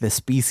like the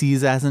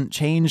species hasn't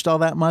changed all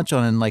that much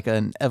on like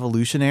an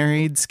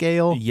evolutionary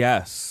scale.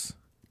 Yes.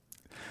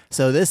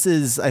 So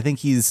I think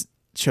he's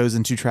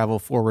chosen to travel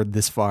forward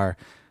this far.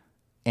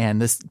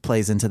 And this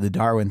plays into the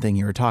Darwin thing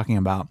you were talking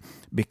about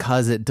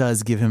because it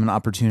does give him an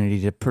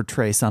opportunity to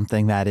portray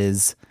something that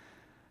is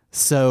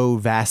so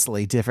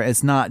vastly different.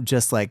 It's not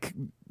just like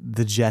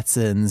the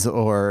Jetsons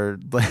or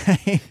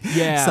like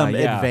some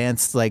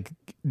advanced like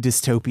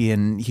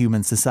dystopian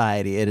human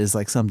society. It is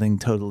like something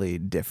totally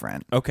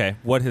different. Okay,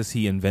 what has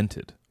he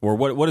invented, or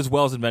what has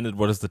Wells invented?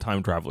 What does the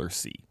time traveler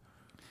see?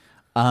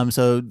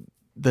 So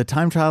the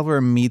time traveler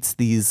meets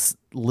these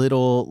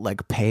little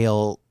like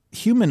pale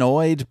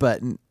humanoid,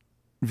 but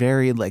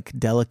very like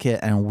delicate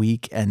and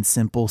weak and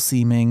simple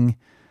seeming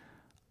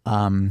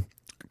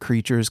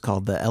creatures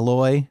called the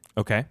Eloi.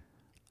 Okay.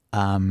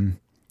 In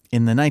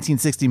the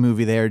 1960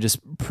 movie, they are just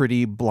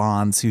pretty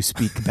blondes who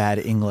speak bad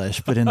English.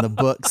 But in the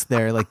books,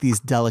 they're like these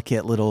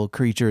delicate little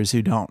creatures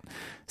who don't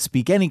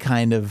speak any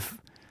kind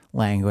of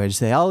language.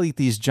 They all eat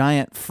these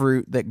giant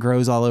fruit that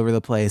grows all over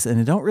the place, and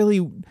they don't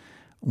really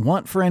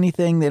want for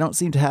anything. They don't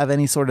seem to have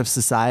any sort of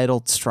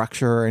societal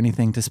structure or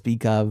anything to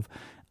speak of.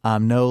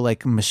 No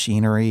like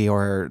machinery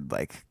or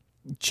like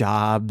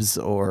jobs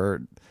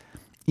or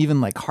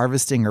even like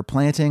harvesting or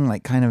planting,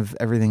 like kind of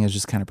everything is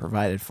just kind of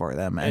provided for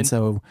them. And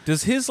so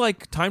does his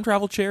like time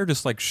travel chair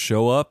just like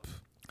show up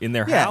in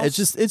their house? Yeah, it's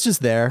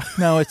just there.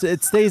 No,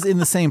 it stays in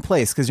the same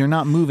place because you're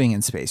not moving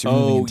in space. You're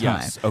moving in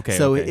time. Yes. Okay.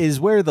 So it is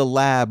where the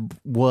lab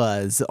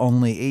was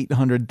only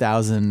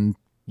 800,000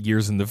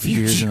 years in the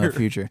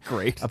future.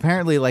 Great.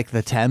 Apparently, like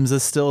the Thames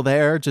is still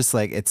there, just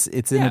like it's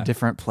in a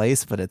different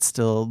place, but it's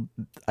still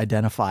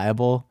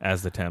identifiable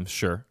as the Thames.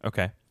 Sure.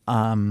 Okay.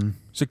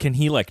 So can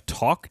he like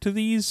talk to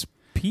these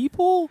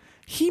people?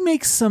 He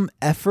makes some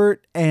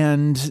effort,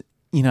 and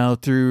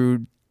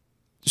through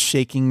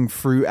shaking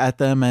fruit at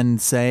them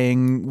and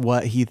saying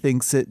what he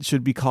thinks it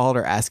should be called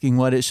or asking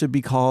what it should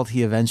be called,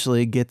 he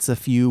eventually gets a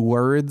few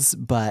words,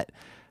 but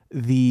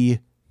the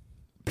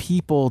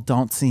people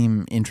don't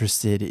seem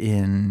interested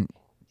in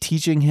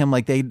teaching him.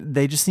 Like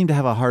they just seem to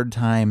have a hard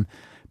time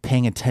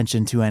paying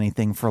attention to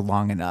anything for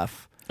long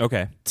enough.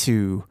 Okay.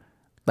 To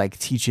like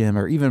teach him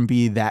or even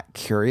be that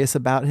curious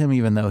about him,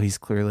 even though he's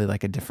clearly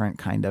like a different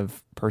kind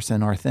of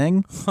person or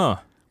thing. Huh.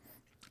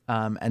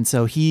 And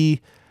so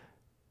he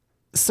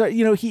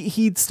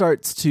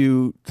starts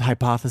to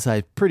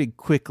hypothesize pretty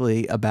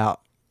quickly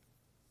about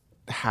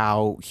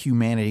how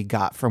humanity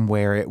got from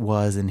where it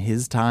was in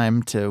his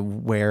time to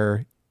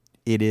where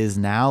it is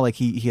now. Like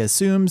he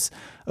assumes,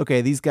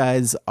 okay, these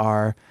guys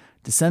are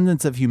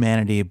descendants of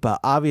humanity, but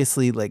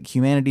obviously like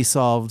humanity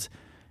solved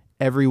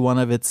every one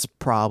of its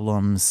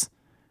problems,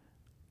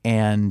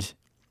 and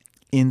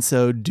in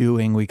so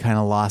doing, we kind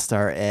of lost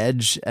our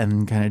edge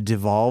and kind of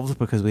devolved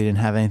because we didn't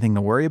have anything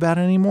to worry about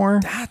anymore.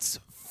 That's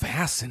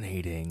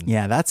fascinating.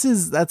 Yeah, that's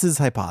his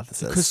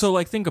hypothesis. So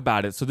like, think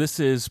about it. So this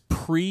is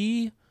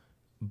pre-bomb,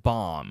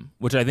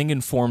 which I think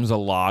informs a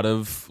lot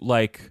of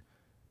like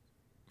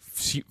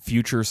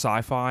future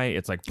sci-fi.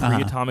 It's like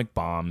pre-atomic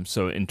bomb.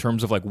 So in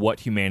terms of like what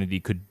humanity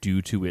could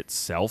do to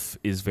itself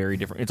is very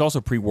different. It's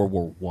also pre-World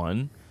War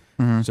I.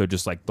 So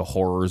just like the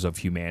horrors of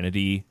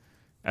humanity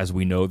as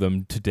we know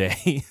them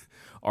today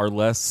are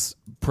less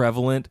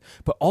prevalent.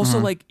 But also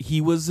like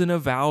he was an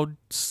avowed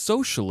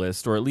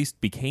socialist, or at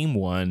least became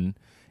one.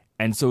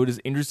 And so it is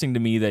interesting to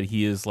me that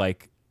he is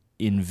like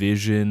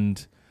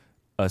envisioned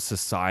a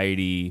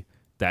society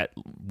that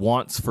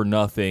wants for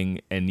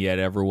nothing, and yet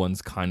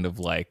everyone's kind of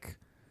like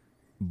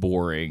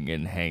boring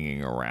and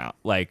hanging around.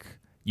 Like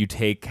you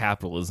take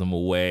capitalism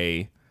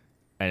away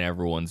and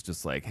everyone's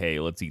just like, hey,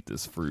 let's eat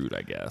this fruit,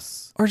 I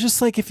guess. Or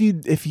just like if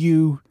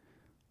you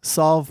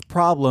solve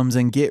problems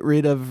and get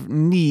rid of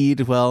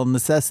need, well,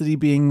 necessity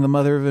being the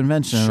mother of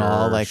invention and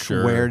all, like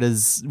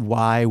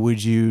why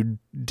would you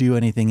do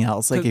anything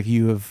else? Like if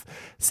you have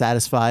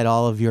satisfied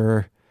all of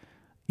your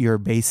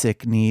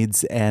basic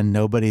needs and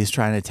nobody's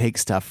trying to take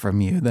stuff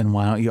from you, then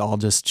why don't you all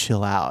just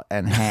chill out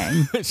and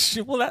hang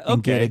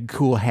and get a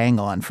cool hang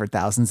on for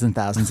thousands and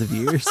thousands of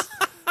years?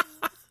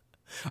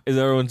 Is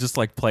everyone just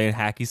like playing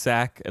hacky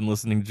sack and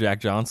listening to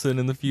Jack Johnson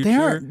in the future? They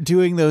aren't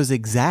doing those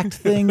exact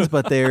things,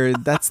 but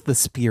that's the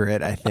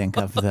spirit, I think,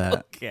 of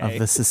the of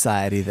the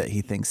society that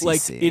he thinks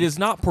he's seeing. It is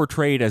not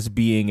portrayed as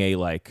being a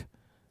like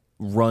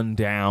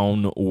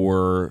rundown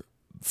or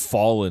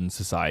fallen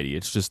society.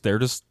 It's just they're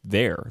just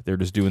there. They're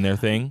just doing their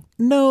thing.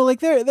 No,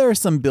 like there are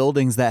some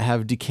buildings that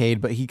have decayed,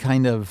 but he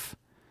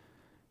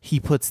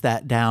puts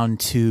that down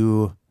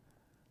to,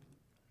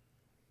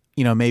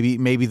 you know, maybe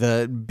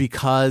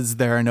because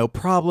there are no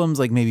problems,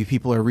 like maybe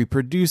people are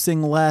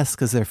reproducing less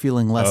because they're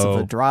feeling less of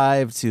a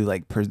drive to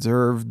like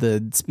preserve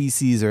the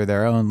species or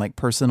their own like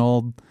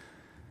personal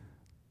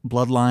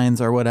bloodlines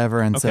or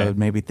whatever, and so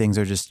maybe things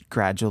are just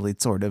gradually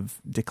sort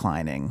of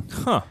declining.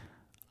 All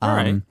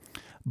right.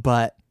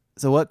 But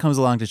so what comes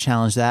along to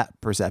challenge that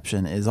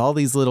perception is all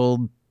these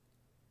little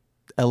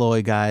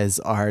Eloi guys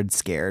are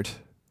scared.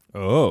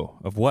 Oh,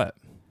 of what?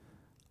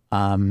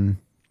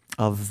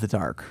 Of the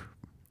dark.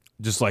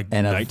 Just like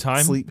and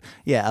nighttime?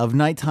 Of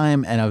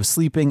nighttime and of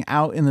sleeping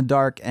out in the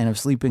dark and of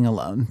sleeping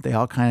alone. They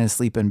all kind of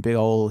sleep in big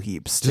old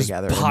heaps just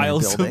together.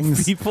 Piles in their buildings.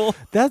 Of people?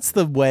 That's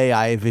the way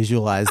I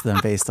visualize them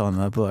based on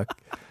the book.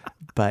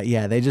 But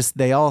yeah,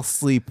 they all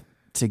sleep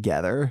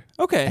together.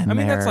 Okay. I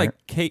mean,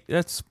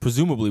 that's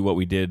presumably what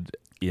we did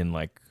in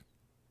like,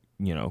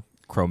 you know,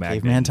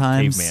 Cro-Magnon.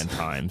 Caveman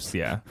times,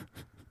 yeah.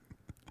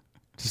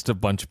 Just a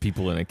bunch of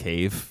people in a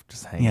cave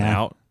just hanging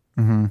out,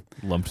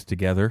 lumped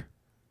together.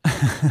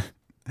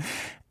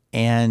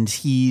 And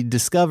he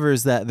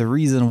discovers that the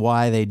reason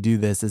why they do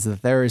this is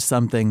that there is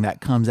something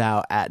that comes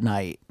out at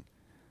night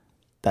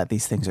that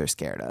these things are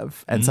scared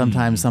of. And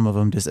sometimes some of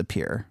them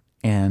disappear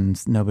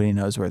and nobody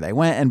knows where they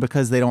went. And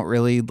because they don't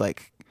really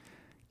like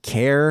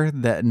care,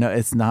 that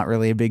it's not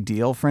really a big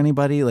deal for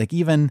anybody. Like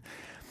even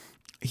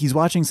he's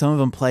watching some of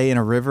them play in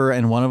a river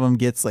and one of them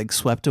gets like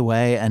swept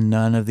away and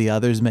none of the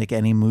others make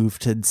any move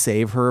to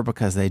save her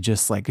because they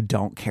just like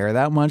don't care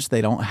that much.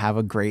 They don't have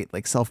a great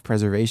like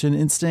self-preservation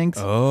instinct.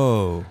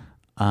 Oh.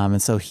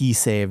 And so he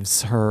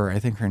saves her. I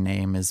think her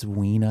name is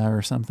Weena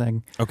or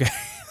something. Okay.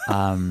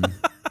 Let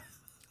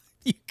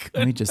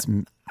me just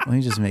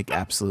make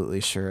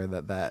absolutely sure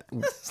that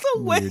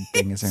weird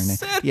thing is her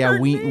name. Yeah,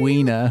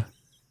 Weena.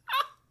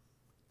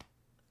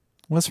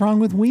 What's wrong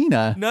with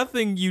Weena?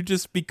 Nothing. You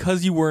just,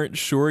 because you weren't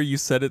sure, you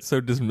said it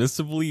so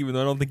dismissively, even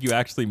though I don't think you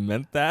actually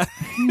meant that.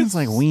 It's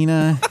like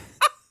Weena.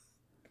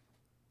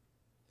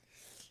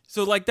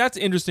 So, like, that's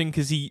interesting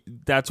because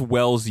that's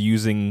Wells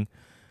using,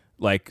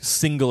 like,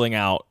 singling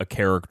out a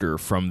character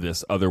from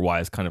this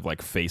otherwise kind of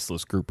like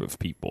faceless group of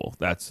people.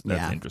 That's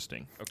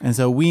interesting. Okay. And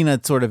so Weena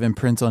sort of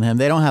imprints on him.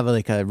 They don't have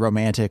like a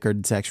romantic or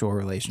sexual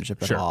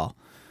relationship at all.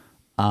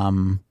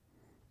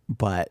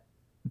 But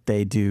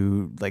they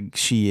do, like,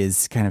 she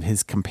is kind of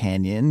his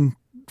companion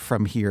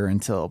from here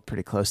until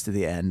pretty close to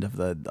the end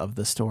of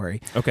the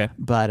story. Okay.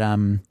 But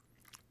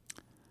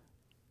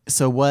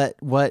so what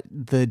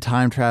the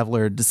time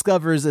traveler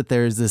discovers that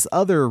there's this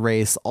other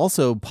race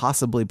also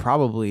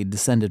probably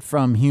descended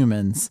from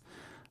humans.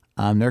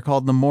 They're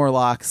called the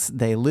Morlocks.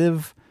 They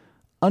live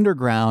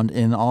underground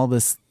in all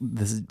this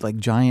like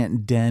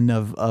giant den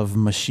of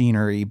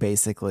machinery,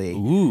 basically.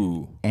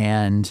 Ooh.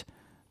 And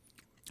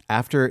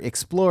after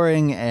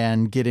exploring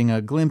and getting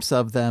a glimpse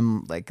of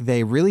them, like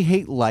they really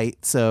hate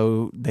light,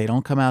 so they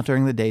don't come out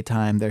during the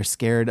daytime. They're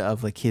scared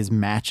of like his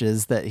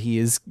matches that he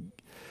is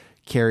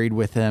carried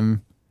with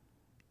him.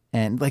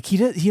 And like he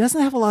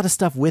doesn't have a lot of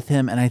stuff with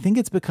him, and I think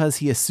it's because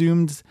he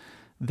assumed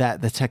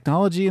that the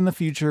technology in the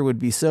future would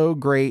be so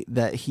great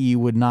that he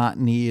would not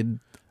need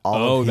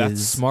all of his,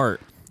 that's smart.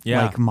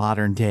 Yeah. like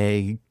modern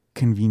day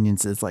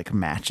conveniences like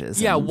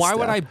matches. Yeah, and why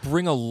would stuff. I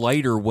bring a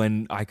lighter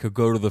when I could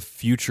go to the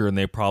future and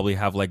they probably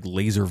have like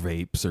laser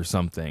vapes or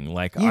something?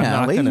 Like, I'm Yeah,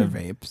 not laser gonna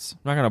vapes. I'm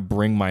not gonna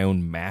bring my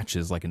own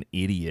matches like an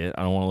idiot.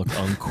 I don't want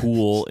to look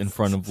uncool in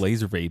front of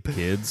laser vape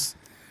kids.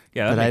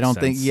 Yeah, that But I makes don't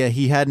sense. think. Yeah,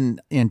 he hadn't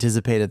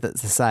anticipated that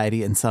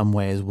society in some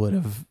ways would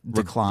have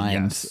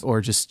declined yes.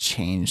 or just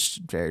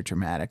changed very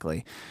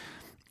dramatically.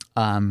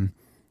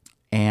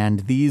 And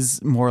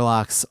these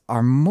Morlocks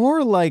are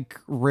more like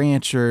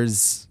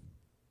ranchers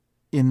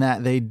in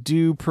that they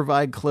do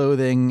provide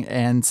clothing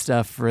and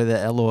stuff for the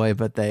Eloi,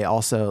 but they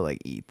also like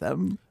eat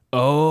them.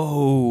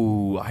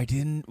 Oh, I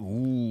didn't.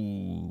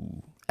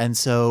 Ooh. And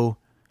so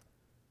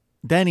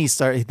then he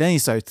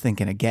starts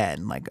thinking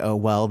again, like, oh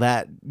well,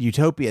 that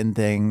utopian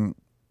thing,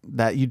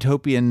 that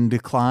utopian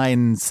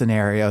decline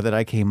scenario that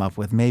I came up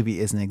with maybe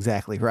isn't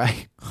exactly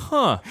right.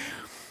 Huh.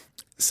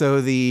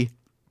 So the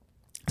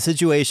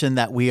situation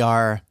that we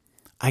are,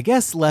 I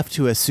guess, left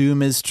to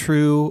assume is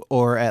true,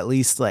 or at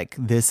least like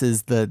this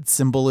is the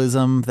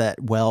symbolism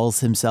that Wells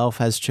himself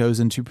has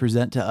chosen to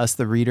present to us,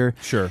 the reader,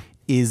 Sure.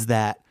 is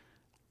that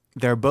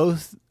they're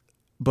both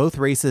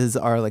races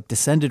are like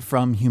descended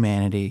from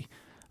humanity,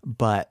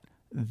 but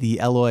the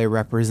Eloi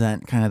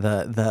represent kind of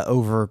the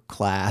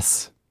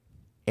overclass,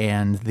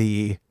 and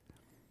the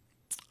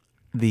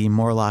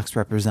Morlocks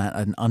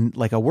represent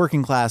like a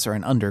working class or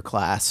an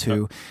underclass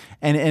who,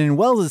 and in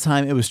Wells'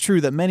 time, it was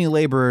true that many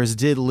laborers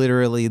did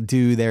literally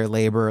do their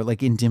labor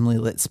like in dimly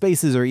lit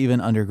spaces or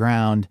even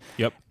underground.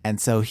 Yep.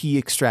 And so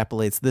he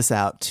extrapolates this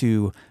out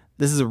to,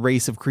 this is a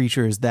race of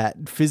creatures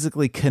that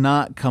physically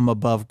cannot come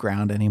above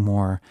ground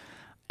anymore.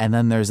 And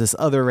then there's this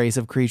other race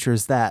of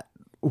creatures that,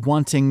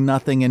 wanting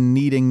nothing and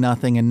needing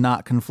nothing and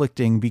not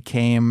conflicting,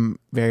 became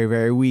very,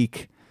 very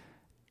weak.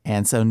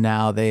 And so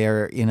now they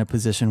are in a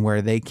position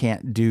where they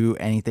can't do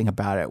anything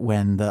about it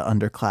when the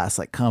underclass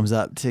like comes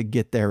up to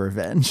get their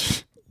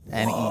revenge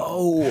and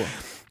eat.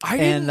 I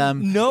didn't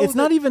know. It's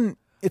not even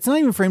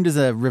framed as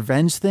a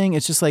revenge thing.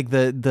 It's just like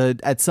the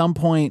at some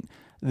point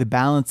the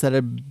balance that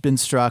had been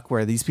struck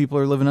where these people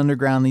are living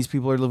underground, these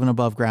people are living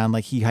above ground.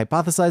 Like he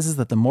hypothesizes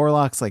that the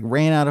Morlocks like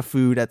ran out of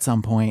food at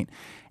some point,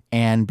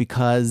 and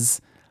because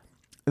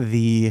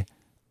the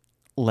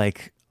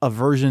like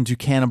aversion to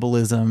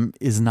cannibalism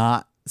is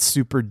not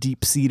super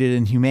deep seated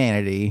in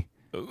humanity,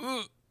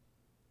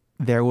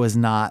 there was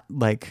not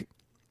like,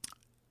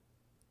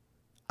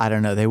 I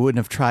don't know, they wouldn't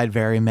have tried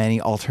very many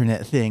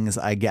alternate things,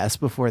 I guess,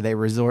 before they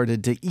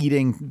resorted to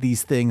eating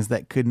these things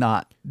that could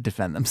not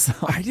defend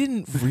themselves. I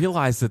didn't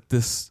realize that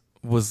this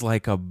was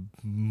like a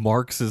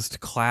Marxist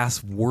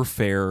class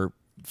warfare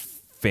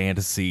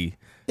fantasy.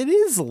 It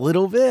is a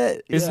little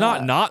bit. It's yeah.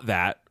 not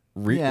that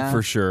Yeah.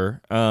 for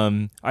sure.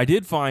 I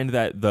did find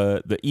that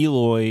the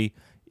Eloi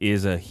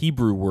is a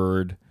Hebrew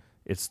word.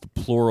 It's the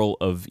plural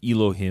of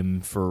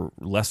Elohim for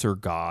lesser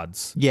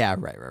gods. Yeah,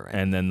 right.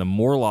 And then the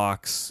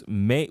Morlocks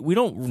we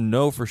don't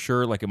know for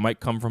sure. Like it might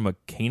come from a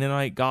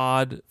Canaanite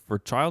god for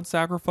child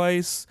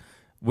sacrifice.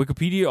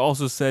 Wikipedia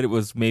also said it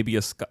was maybe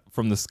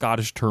from the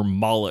Scottish term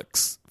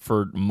Molochs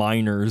for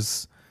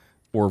miners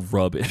or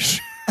rubbish.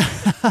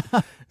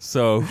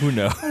 So who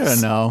knows? I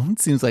don't know. It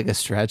seems like a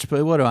stretch,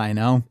 but what do I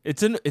know?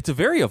 It's a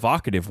very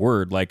evocative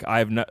word. Like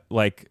I've not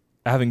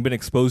having been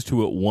exposed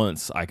to it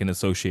once, I can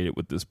associate it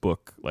with this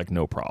book like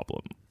no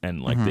problem,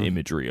 and like the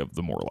imagery of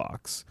the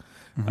Morlocks.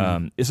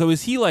 So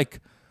is he like?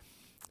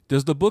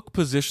 Does the book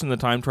position the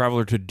time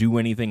traveler to do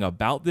anything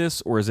about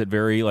this, or is it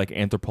very like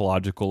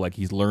anthropological, like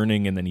he's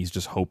learning and then he's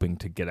just hoping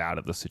to get out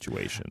of the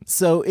situation?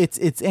 So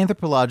it's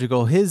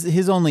anthropological.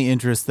 His only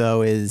interest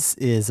though is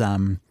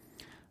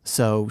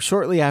so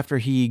shortly after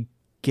he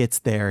gets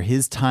there,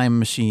 his time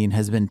machine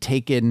has been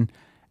taken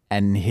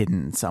and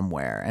hidden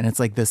somewhere, and it's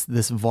like this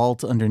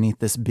vault underneath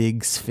this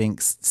big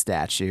Sphinx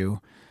statue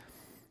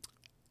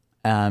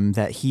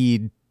that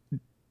he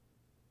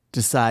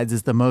decides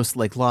is the most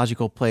like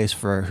logical place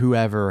for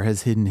whoever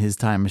has hidden his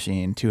time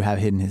machine to have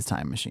hidden his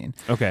time machine.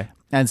 Okay.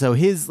 And so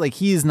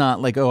he's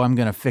not like, oh, I'm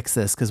going to fix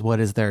this because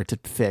what is there to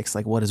fix?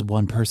 Like, what does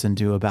one person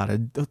do about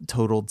a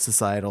total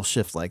societal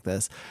shift like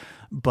this?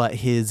 But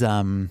his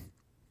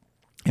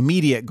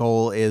immediate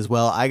goal is,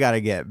 well, I got to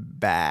get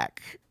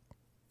back.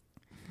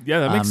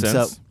 Yeah, that makes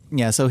sense.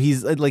 So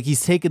he's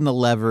taken the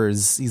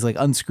levers, he's like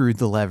unscrewed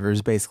the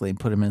levers basically and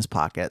put them in his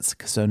pockets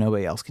so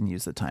nobody else can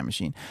use the time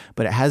machine.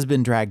 But it has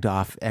been dragged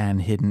off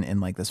and hidden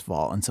in like this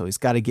vault, and so he's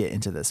got to get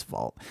into this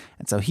vault.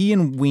 And so he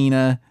and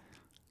Weena,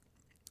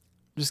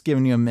 just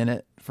giving you a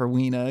minute for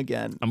Weena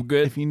again. I'm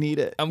good. If you need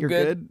it. I'm You're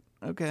good.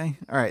 Okay.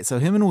 All right. So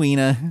him and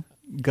Weena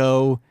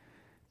go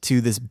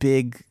to this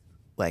big,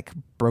 like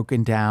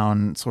broken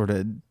down sort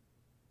of,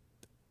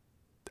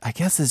 I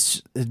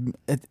guess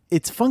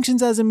it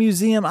functions as a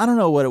museum. I don't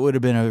know what it would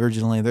have been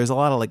originally. There's a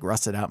lot of like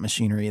rusted out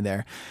machinery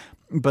there,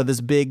 but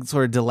this big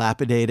sort of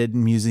dilapidated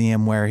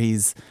museum where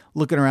he's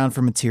looking around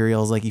for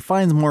materials. Like he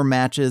finds more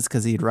matches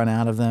because he'd run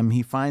out of them.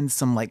 He finds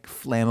some like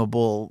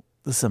flammable,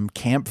 some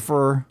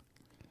camphor.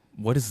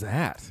 What is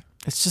that?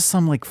 It's just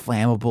some like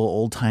flammable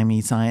old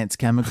timey science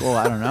chemical.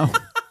 I don't know.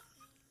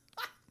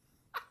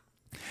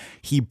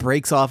 he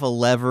breaks off a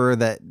lever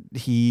that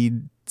he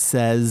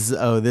says,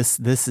 oh, this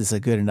is a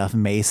good enough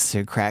mace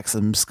to crack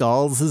some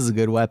skulls. This is a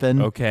good weapon.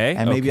 Okay.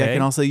 And maybe I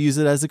can also use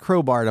it as a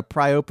crowbar to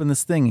pry open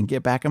this thing and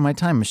get back in my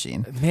time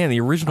machine. Man, the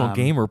original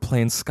gamer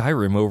playing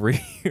Skyrim over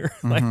here,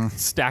 like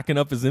stacking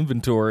up his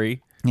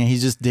inventory. Yeah,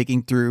 he's just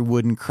digging through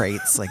wooden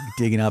crates, like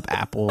digging up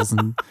apples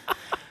and...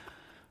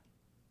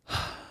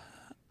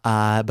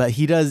 but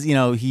he does,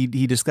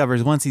 he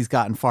discovers once he's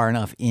gotten far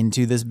enough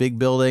into this big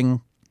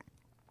building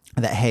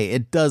that, hey,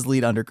 it does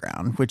lead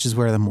underground, which is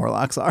where the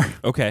Morlocks are.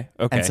 Okay.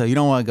 And so you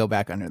don't want to go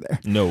back under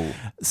there. No.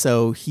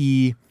 So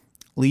he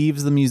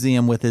leaves the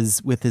museum with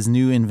his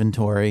new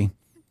inventory.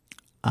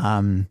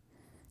 And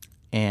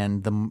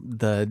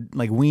the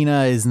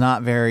Weena is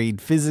not very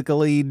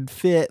physically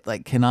fit,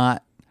 like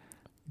cannot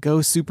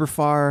go super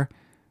far.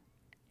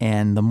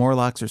 And the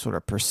Morlocks are sort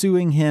of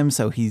pursuing him,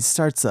 so he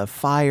starts a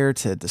fire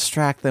to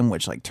distract them,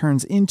 which like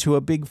turns into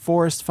a big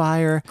forest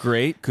fire.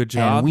 Great, good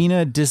job. And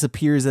Weena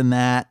disappears in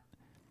that,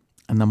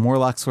 and the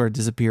Morlocks sort of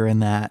disappear in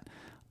that.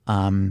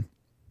 And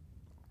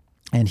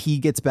he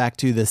gets back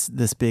to this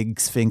big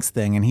Sphinx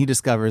thing, and he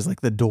discovers like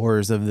the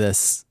doors of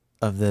this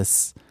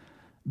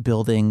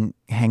building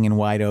hanging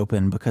wide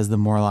open because the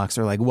Morlocks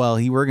are like, well,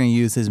 we're going to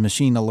use his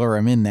machine to lure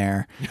him in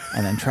there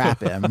and then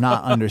trap him,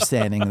 not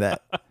understanding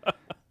that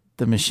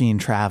the machine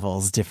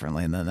travels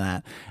differently than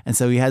that. And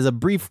so he has a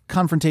brief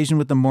confrontation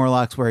with the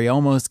Morlocks where he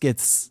almost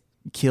gets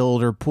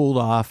killed or pulled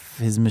off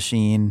his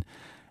machine,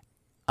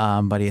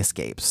 but he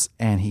escapes.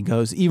 And he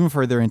goes even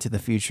further into the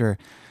future,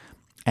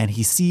 and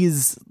he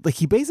sees, like,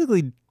 he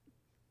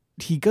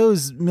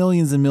goes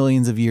millions and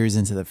millions of years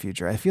into the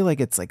future. I feel like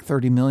it's like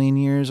 30 million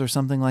years or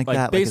something like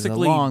that. Basically, like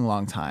it's a long,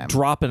 long time.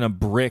 Dropping a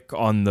brick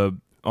on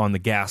the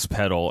gas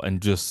pedal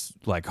and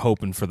just like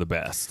hoping for the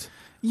best.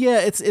 Yeah,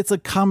 it's a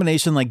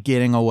combination, like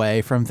getting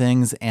away from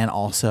things and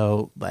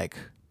also like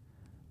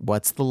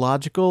what's the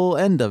logical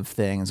end of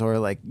things, or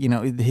like,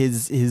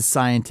 his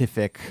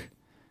scientific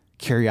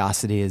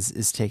curiosity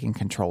is taking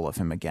control of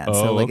him again.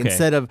 So like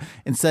instead of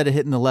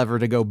hitting the lever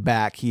to go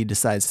back, he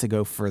decides to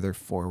go further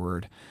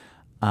forward.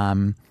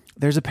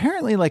 There's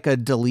apparently like a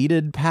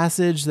deleted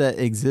passage that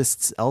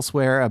exists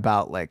elsewhere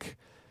about like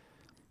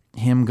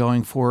him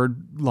going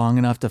forward long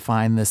enough to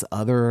find this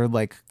other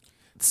like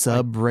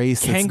sub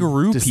race,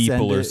 kangaroo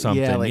people or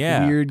something.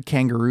 Yeah, weird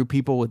kangaroo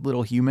people with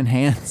little human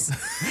hands.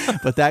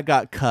 But that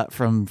got cut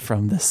from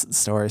this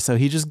story. So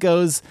he just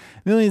goes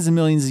millions and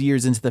millions of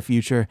years into the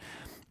future.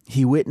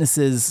 He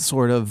witnesses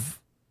sort of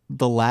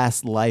the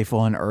last life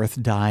on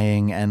Earth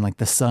dying, and like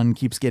the sun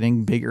keeps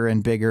getting bigger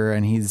and bigger,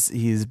 and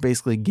he's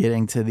basically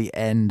getting to the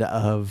end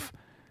of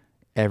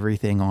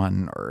everything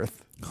on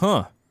Earth.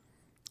 Huh.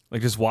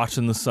 Like just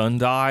watching the sun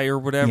die or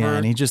whatever. Yeah,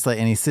 and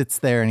he sits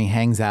there and he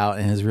hangs out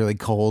and is really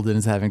cold and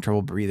is having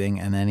trouble breathing,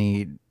 and then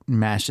he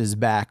mashes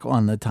back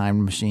on the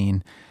time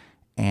machine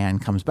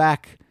and comes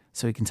back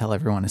so he can tell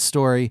everyone his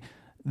story.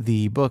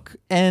 The book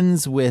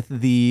ends with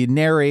the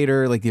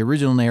narrator, like the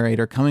original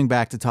narrator, coming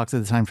back to talk to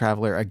the time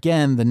traveler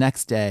again the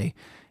next day,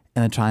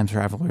 and the time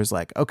traveler is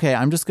like, "Okay,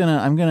 I'm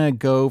gonna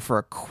go for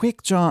a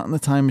quick jaunt in the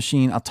time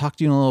machine. I'll talk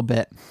to you in a little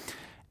bit."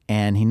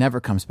 And he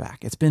never comes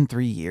back. It's been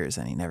 3 years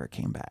and he never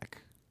came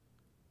back.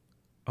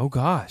 Oh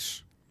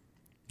gosh,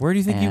 where do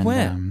you think he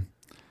went?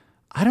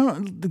 I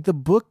don't. The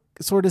book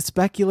sort of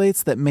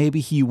speculates that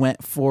maybe he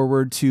went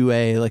forward to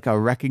a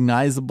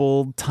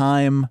recognizable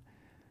time,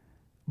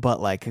 but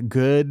like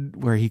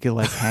good, where he could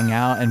like hang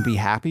out and be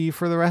happy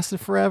for the rest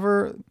of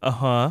forever.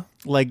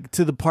 Like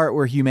to the part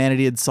where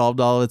humanity had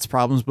solved all of its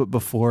problems, but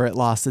before it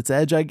lost its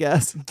edge, I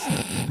guess.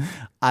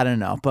 I don't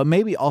know, but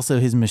maybe also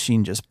his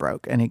machine just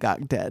broke and he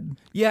got dead.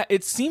 Yeah,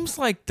 it seems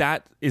like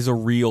that is a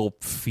real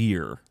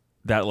fear.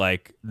 That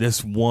like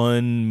this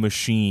one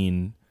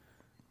machine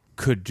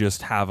could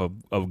just have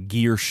a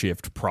gear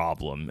shift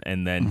problem,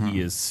 and then he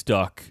is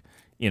stuck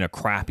in a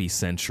crappy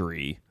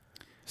century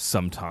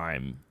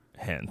sometime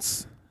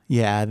hence.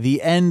 Yeah,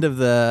 the end of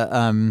the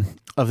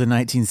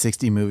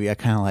 1960 movie, I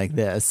kind of like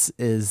this,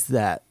 is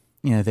that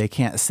they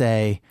can't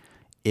say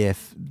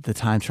if the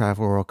time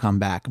traveler will come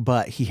back,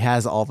 but he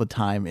has all the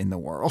time in the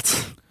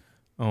world.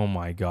 Oh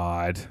my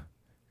God,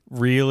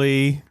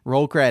 really?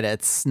 Roll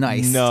credits.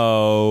 Nice.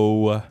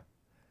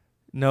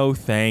 No,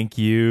 thank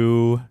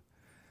you.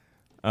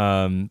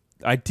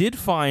 I did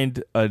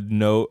find a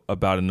note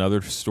about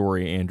another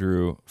story,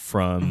 Andrew,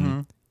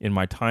 from in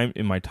my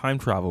time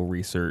travel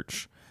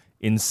research.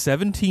 In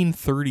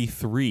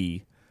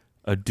 1733,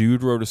 a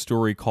dude wrote a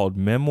story called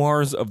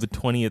Memoirs of the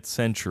 20th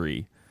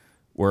Century,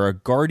 where a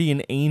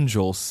guardian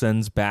angel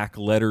sends back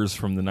letters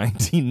from the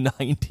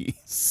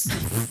 1990s,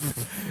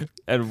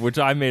 and which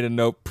I made a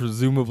note,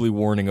 presumably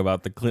warning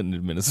about the Clinton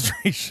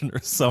administration or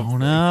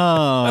something.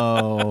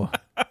 Oh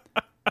no.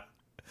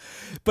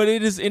 But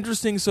it is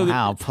interesting. So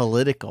wow,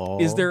 political.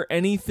 Is there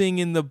anything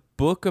in the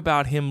book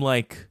about him,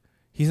 like,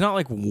 he's not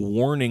like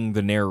warning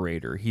the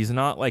narrator. He's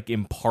not like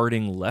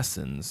imparting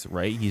lessons,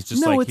 right? He's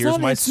just like, here's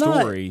my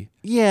story.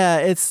 Yeah,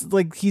 it's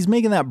like he's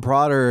making that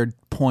broader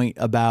point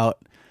about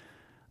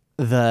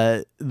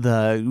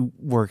the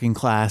working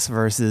class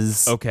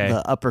versus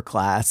the upper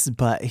class,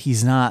 but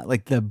he's not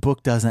like, the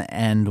book doesn't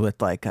end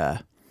with like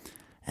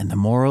and the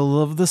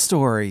moral of the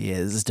story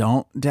is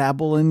don't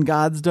dabble in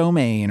God's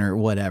domain or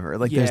whatever.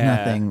 Like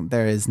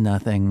there is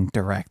nothing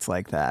direct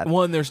like that.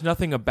 Well, and there's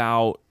nothing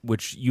about,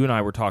 which you and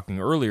I were talking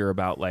earlier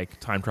about, like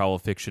time travel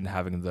fiction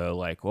having the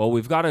like, well,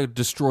 we've got to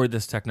destroy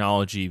this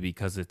technology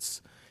because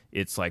it's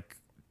like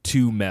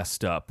too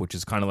messed up, which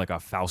is kind of like a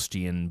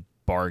Faustian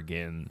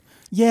bargain.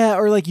 Yeah,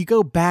 or like you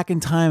go back in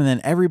time and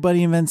then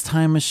everybody invents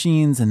time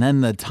machines and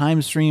then the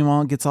time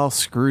stream gets all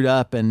screwed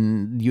up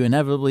and you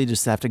inevitably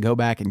just have to go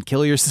back and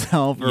kill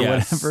yourself or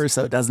whatever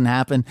so it doesn't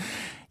happen.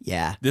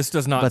 Yeah. This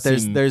does not But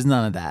there's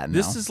none of that.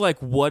 This is like,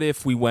 what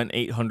if we went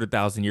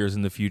 800,000 years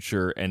in the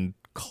future and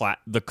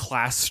the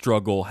class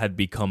struggle had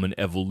become an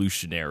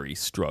evolutionary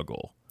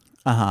struggle?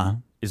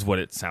 Is what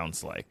it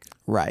sounds like.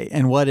 Right.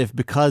 And what if,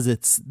 because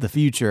it's the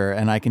future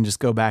and I can just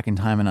go back in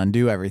time and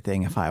undo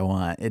everything if I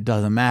want, it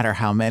doesn't matter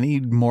how many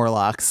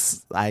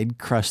Morlocks I'd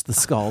crush the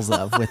skulls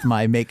of with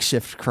my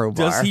makeshift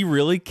crowbar. Does he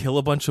really kill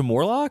a bunch of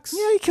Morlocks?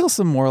 Yeah, he kills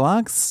some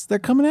Morlocks. They're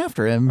coming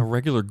after him. A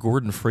regular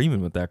Gordon Freeman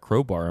with that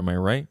crowbar, am I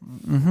right?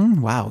 Mm-hmm.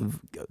 Wow.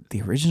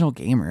 The original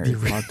gamer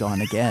logged on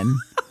again.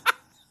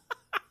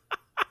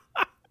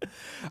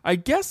 I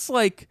guess,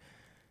 like,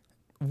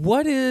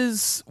 why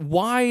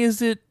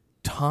is it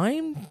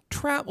time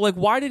travel? Like,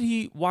 why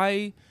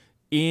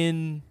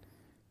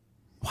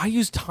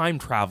use time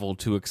travel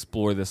to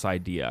explore this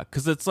idea?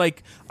 Because it's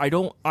like, I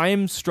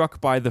am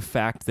struck by the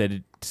fact that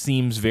it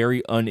seems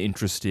very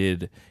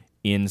uninterested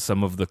in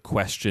some of the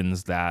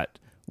questions that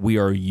we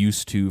are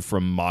used to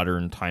from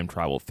modern time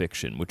travel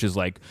fiction, which is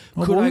like,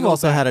 we've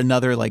also had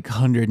another like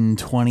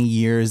 120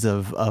 years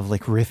of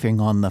like riffing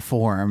on the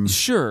form.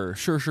 Sure.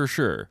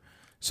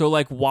 So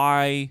like,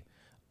 why?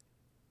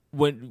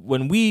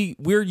 When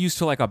we're used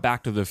to like a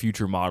Back to the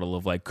Future model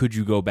of like, could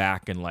you go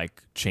back and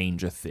like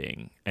change a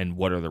thing, and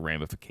what are the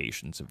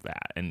ramifications of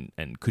that, and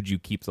could you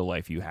keep the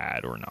life you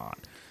had or not?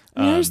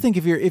 I just think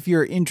if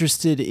you're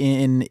interested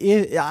in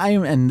it,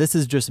 and this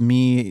is just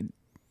me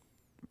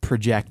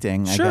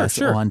projecting, I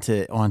guess,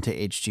 onto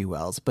H.G.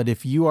 Wells, but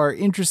if you are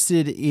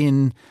interested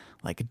in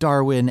like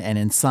Darwin and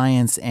in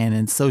science and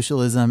in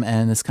socialism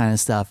and this kind of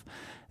stuff,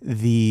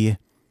 the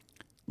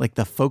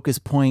focus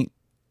point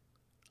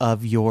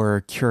of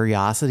your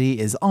curiosity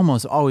is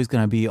almost always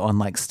going to be on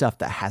like stuff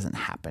that hasn't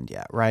happened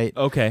yet, right?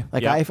 Okay.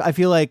 Like yeah. I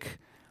feel like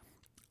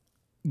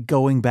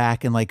going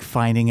back and like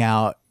finding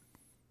out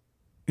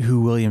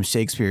who William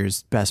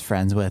Shakespeare's best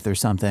friends with or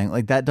something,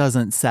 like that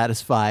doesn't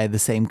satisfy the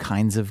same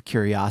kinds of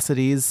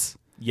curiosities.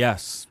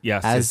 Yes.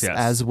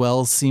 As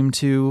Wells seem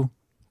to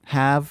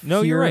have.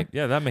 No, here. You're right.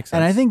 Yeah, that makes sense.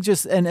 And I think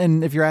just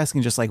and if you're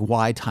asking just like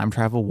why time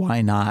travel,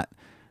 why not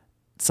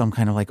some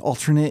kind of like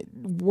alternate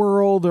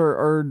world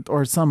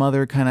or some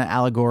other kind of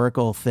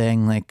allegorical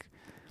thing, like,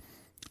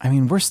 I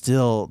mean, we're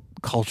still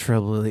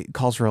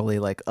culturally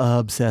like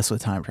obsessed with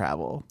time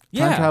travel.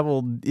 Yeah. Time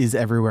travel is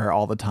everywhere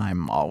all the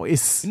time,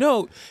 always.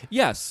 No,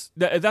 yes.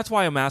 That's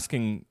why I'm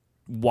asking,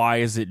 why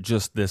is it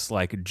just this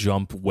like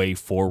jump way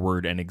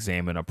forward and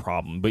examine a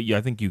problem? But yeah,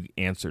 I think you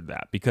answered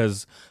that,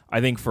 because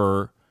I think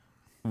for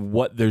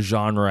what the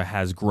genre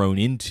has grown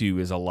into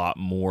is a lot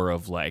more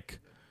of like,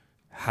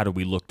 how do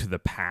we look to the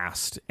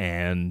past,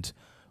 and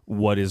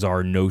what is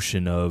our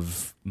notion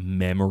of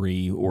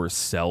memory or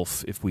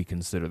self if we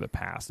consider the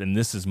past? And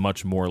this is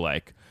much more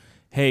like,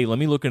 hey, let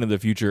me look into the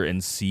future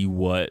and see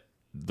what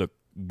the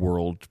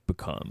world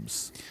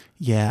becomes.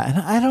 Yeah, and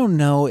I don't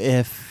know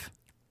if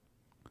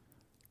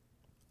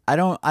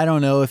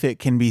it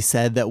can be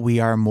said that we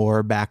are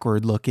more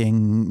backward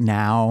looking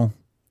now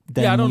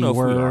than I don't we know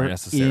were if we are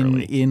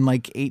necessarily in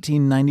like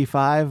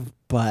 1895,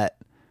 but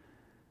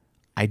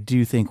I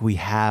do think we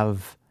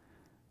have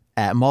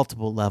at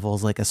multiple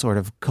levels like a sort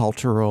of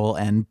cultural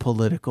and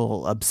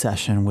political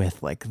obsession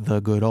with like the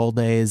good old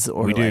days,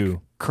 or we like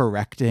do.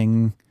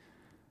 Correcting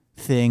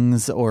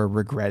things or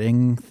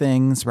regretting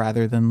things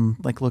rather than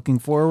like looking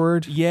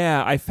forward.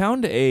 Yeah, I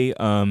found a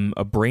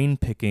Brain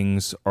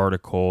Pickings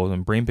article,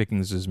 and Brain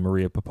Pickings is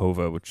Maria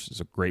Popova, which is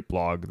a great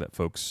blog that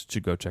folks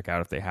should go check out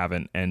if they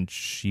haven't, and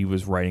she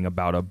was writing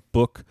about a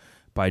book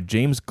by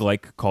James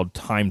Gleick called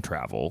Time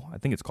Travel. I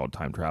think it's called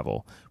Time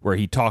Travel, where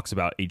he talks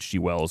about H.G.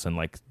 Wells and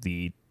like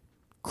the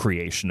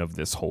creation of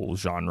this whole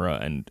genre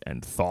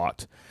and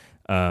thought.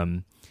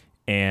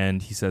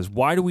 And he says,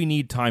 why do we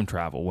need time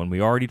travel when we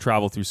already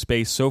travel through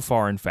space so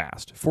far and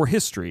fast? For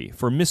history,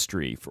 for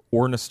mystery,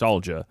 or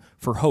nostalgia,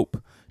 for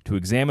hope, to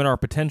examine our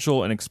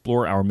potential and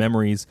explore our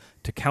memories,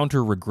 to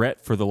counter regret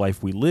for the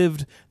life we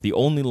lived, the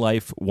only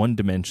life, one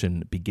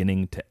dimension,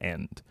 beginning to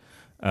end.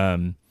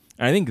 And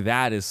I think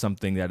that is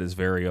something that is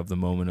very of the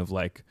moment of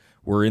like,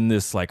 we're in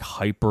this like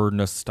hyper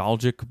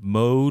nostalgic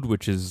mode,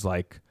 which is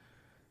like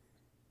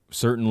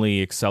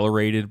certainly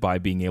accelerated by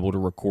being able to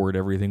record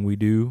everything we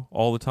do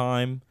all the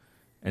time.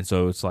 And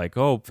so it's like,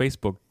 oh,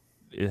 Facebook,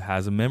 it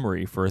has a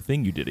memory for a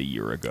thing you did a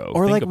year ago.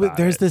 Or Think like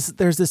there's about it.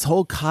 there's this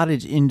whole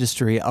cottage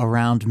industry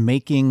around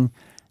making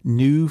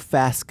new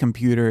fast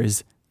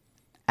computers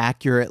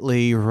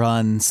accurately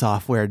run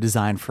software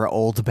designed for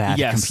old bad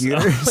Yes.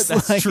 computers.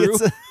 That's true.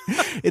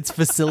 It's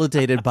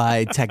facilitated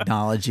by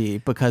technology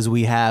because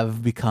we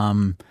have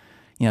become,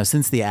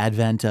 since the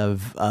advent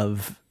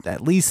of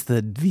at least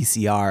the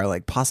VCR,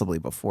 like possibly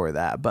before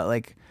that, but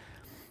like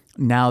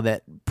now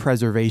that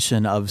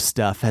preservation of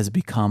stuff has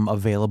become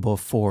available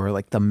for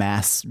like the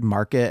mass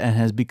market and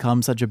has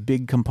become such a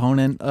big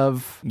component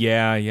of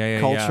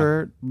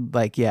culture,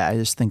 I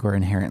just think we're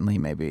inherently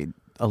maybe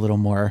a little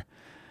more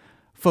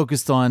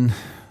focused on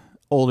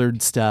older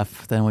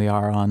stuff than we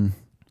are on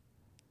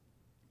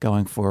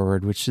going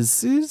forward, which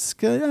is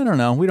good. I don't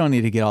know. We don't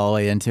need to get all the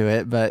way into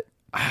it, but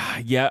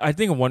yeah, I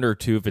wonder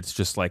too if it's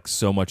just like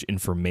so much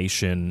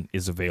information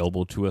is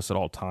available to us at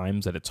all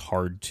times that it's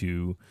hard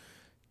to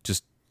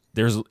just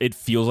it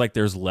feels like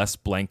there's less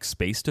blank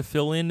space to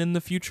fill in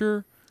the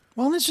future.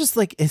 Well, it's just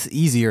like it's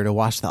easier to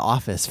watch The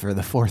Office for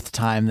the fourth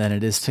time than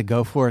it is to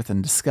go forth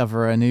and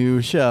discover a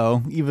new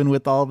show, even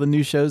with all the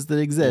new shows that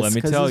exist. Let me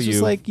tell it's you,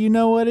 just like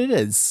what it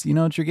is,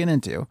 what you're getting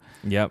into.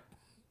 Yep,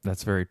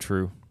 that's very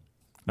true.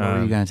 What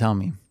were you going to tell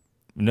me?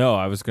 No,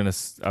 I was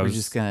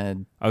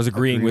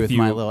agreeing with you.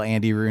 My little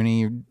Andy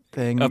Rooney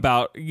thing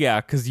about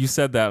because you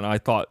said that, and I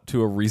thought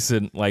to a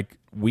recent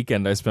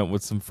weekend I spent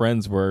with some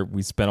friends where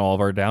we spent all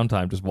of our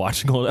downtime just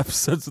watching old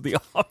episodes of The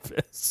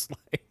Office.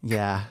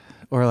 Yeah,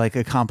 or like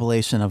a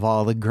compilation of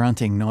all the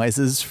grunting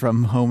noises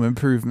from Home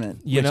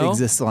Improvement, which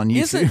exists on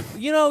YouTube.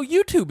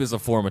 YouTube is a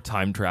form of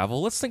time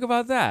travel. Let's think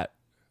about that.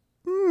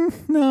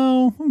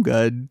 No, I'm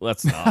good.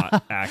 Let's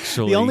not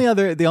actually.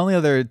 The only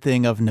other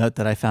thing of note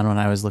that I found when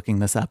I was looking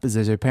this up is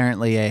there's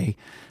apparently a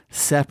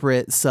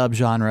separate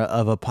subgenre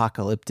of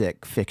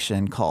apocalyptic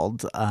fiction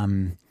called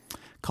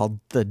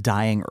the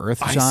Dying Earth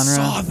genre. I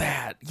saw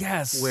that.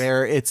 Yes.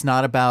 Where it's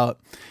not about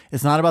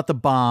the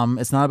bomb,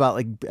 it's not about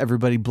like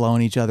everybody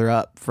blowing each other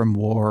up from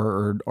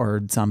war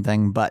or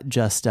something, but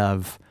just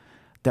of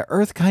the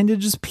Earth kind of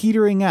just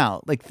petering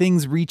out, like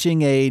things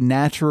reaching a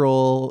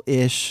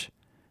natural-ish,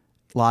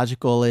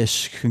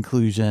 logical-ish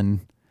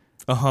conclusion,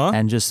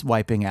 and just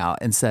wiping out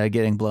instead of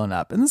getting blown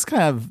up. And it's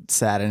kind of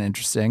sad and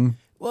interesting.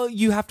 Well,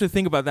 you have to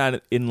think about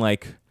that in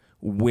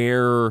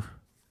where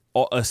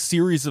a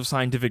series of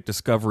scientific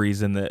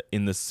discoveries in the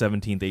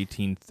 17th,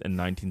 18th, and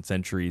 19th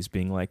centuries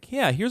being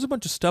here's a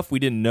bunch of stuff we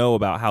didn't know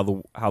about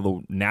how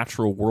the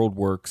natural world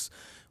works,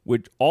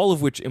 all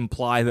of which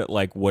imply that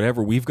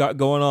whatever we've got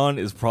going on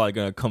is probably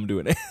going to come to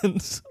an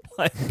end.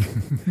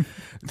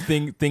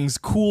 Things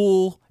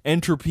cool,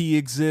 entropy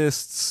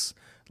exists,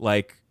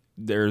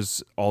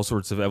 there's all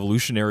sorts of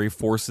evolutionary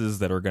forces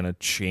that are going to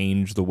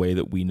change the way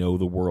that we know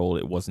the world.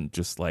 It wasn't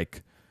just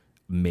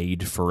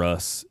made for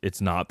us.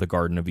 It's not the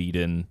Garden of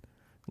Eden.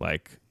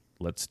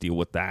 Let's deal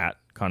with that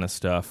kind of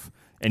stuff.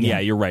 And yeah,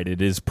 you're right.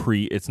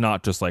 It's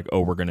not just we're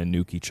going to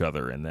nuke each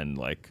other and then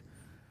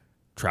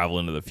travel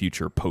into the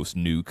future post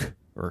nuke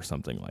or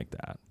something like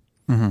that.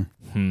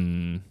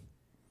 Mm-hmm.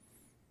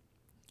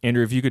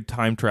 Andrew, if you could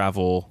time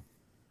travel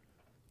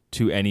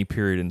to any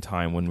period in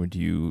time, when would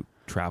you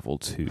travel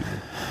to?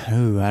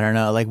 Ooh, I don't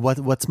know.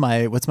 What's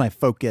my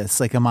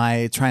focus? Am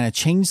I trying to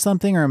change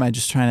something or am I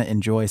just trying to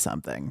enjoy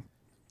something?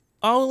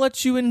 I'll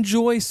let you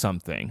enjoy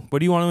something. What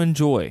do you want to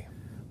enjoy?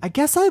 I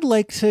guess I'd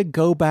like to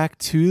go back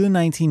to the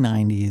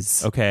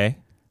 1990s. Okay.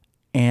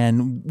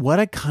 And what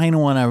I kind of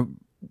want to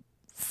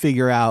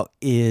figure out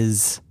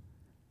is,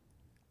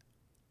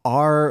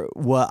 are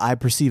what I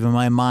perceive in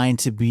my mind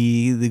to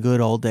be the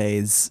good old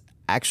days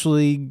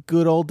actually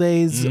good old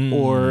days,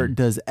 or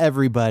does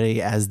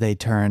everybody as they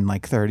turn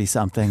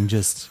 30-something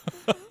just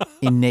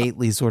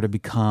innately sort of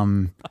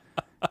become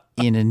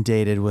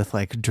inundated with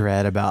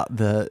dread about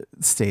the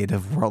state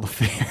of world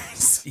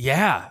affairs?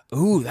 Yeah.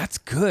 Ooh, that's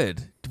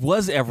good.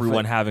 Was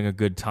everyone having a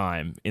good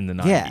time in the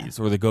 90s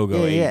or the go-go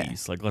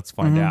 80s? Let's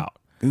find out.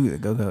 Ooh, the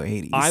go-go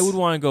 80s. I would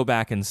want to go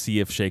back and see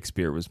if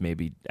Shakespeare was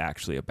maybe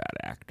actually a bad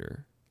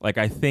actor.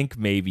 I think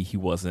maybe he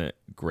wasn't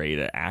great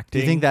at acting.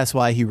 Do you think that's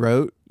why he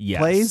wrote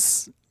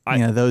plays?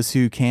 Those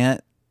who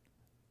can't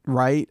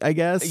write, I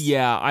guess?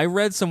 Yeah, I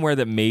read somewhere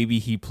that maybe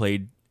he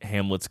played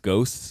Hamlet's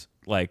ghost,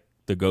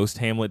 the ghost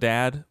Hamlet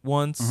dad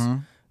once.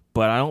 Mm-hmm.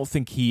 But I don't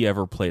think he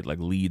ever played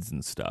leads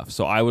and stuff.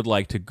 So I would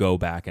like to go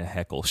back and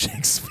heckle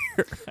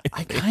Shakespeare.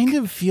 I kind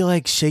of feel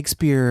like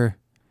Shakespeare,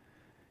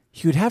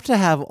 he would have to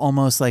have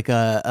almost an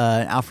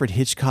Alfred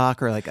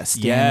Hitchcock or a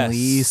Stan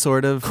Lee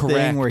sort of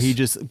thing where he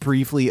just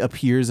briefly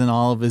appears in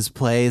all of his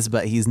plays,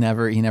 but he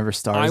never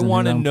stars. I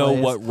want to know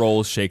plays. what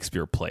roles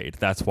Shakespeare played.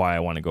 That's why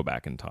I want to go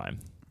back in time.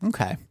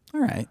 Okay. All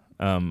right.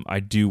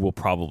 will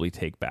probably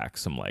take back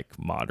some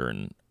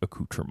modern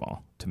accoutrement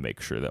to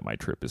make sure that my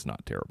trip is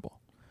not terrible.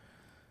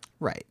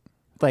 Right.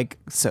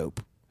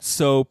 Soap,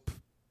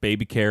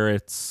 baby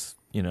carrots,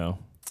 Yeah,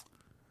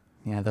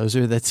 those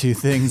are the two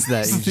things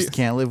that you just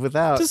can't live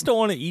without. I just don't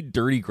want to eat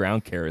dirty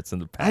ground carrots in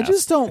the past. I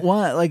just don't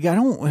want,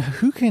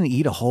 who can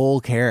eat a whole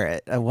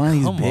carrot? One of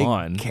these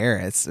big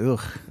carrots.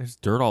 Ugh. There's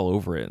dirt all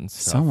over it and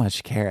stuff. So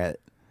much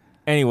carrot.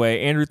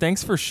 Anyway, Andrew,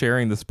 thanks for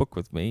sharing this book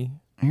with me.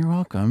 You're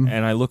welcome.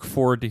 And I look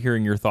forward to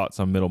hearing your thoughts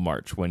on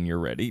Middlemarch when you're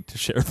ready to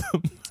share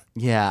them.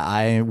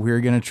 Yeah,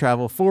 we're going to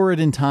travel forward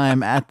in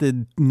time at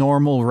the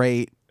normal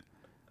rate.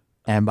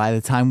 And by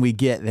the time we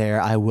get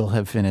there, I will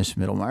have finished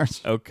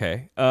Middlemarch.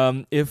 Okay.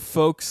 If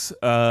folks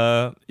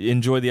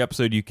enjoy the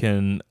episode, you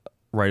can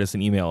write us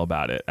an email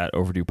about it at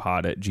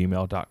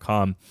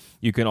overduepod@gmail.com.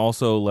 You can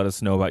also let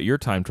us know about your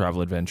time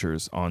travel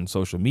adventures on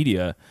social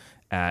media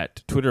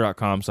at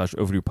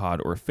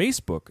twitter.com/overduepod or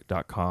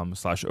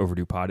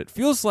facebook.com/overduepod. It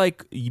feels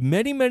like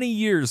many, many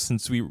years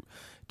since we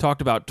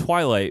talked about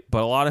Twilight,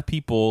 but a lot of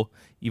people,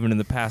 even in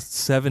the past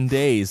 7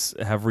 days,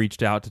 have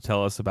reached out to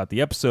tell us about the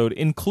episode,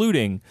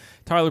 including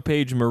Tyler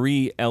Page,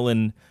 Marie,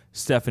 Ellen,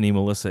 Stephanie,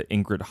 Melissa,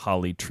 Ingrid,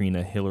 Holly,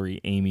 Trina, Hillary,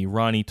 Amy,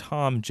 Ronnie,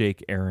 Tom,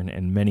 Jake, Aaron,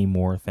 and many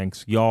more.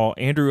 Thanks, y'all.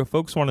 Andrew, if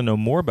folks want to know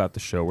more about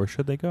the show, where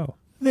should they go?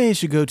 They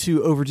should go to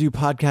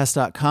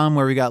overduepodcast.com,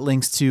 where we got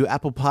links to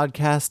Apple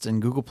Podcasts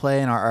and Google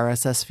Play and our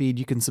RSS feed.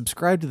 You can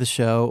subscribe to the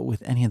show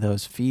with any of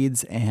those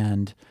feeds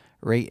and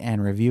rate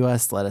and review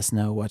us. Let us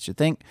know what you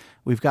think.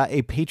 We've got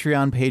a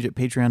Patreon page at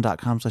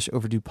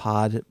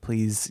patreon.com/overduepod.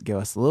 Please give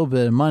us a little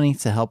bit of money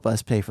to help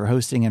us pay for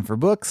hosting and for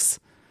books.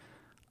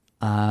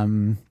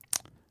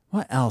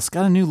 What else?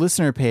 Got a new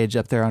listener page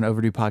up there on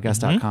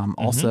overduepodcast.com.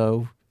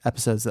 Also,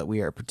 episodes that we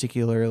are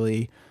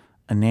particularly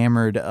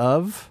enamored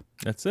of.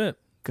 That's it.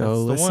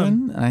 Go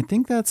listen. And I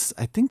think that's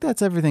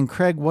everything.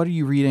 Craig, what are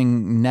you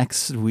reading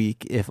next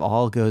week if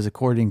all goes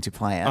according to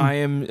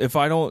plan? If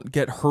I don't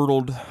get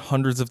hurtled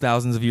hundreds of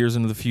thousands of years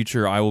into the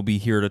future, I will be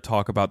here to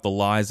talk about The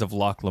Lies of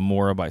Locke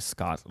Lamora by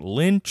Scott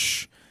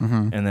Lynch.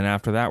 And then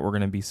after that, we're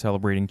going to be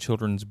celebrating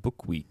Children's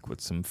Book Week with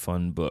some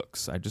fun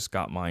books. I just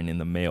got mine in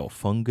the mail.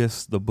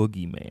 Fungus the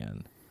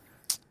Boogeyman.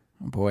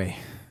 Oh boy.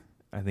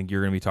 I think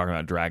you're going to be talking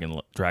about Dragons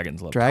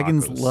Love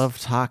Dragons Tacos. Love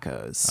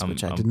Tacos,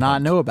 which I did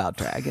not know about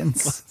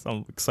dragons.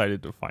 I'm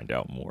excited to find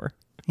out more.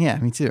 Yeah,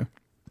 me too.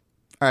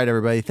 All right,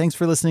 everybody. Thanks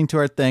for listening to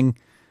our thing.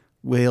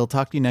 We'll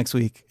talk to you next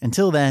week.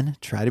 Until then,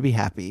 try to be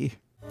happy.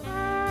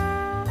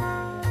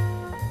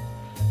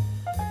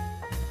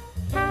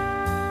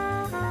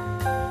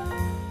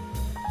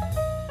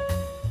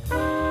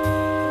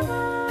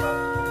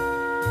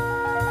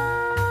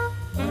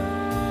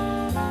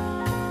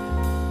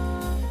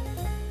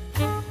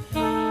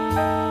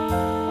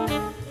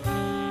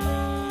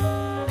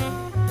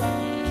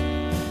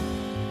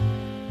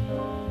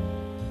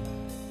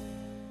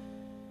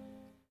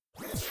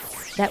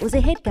 That was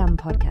a HeadGum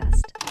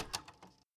podcast.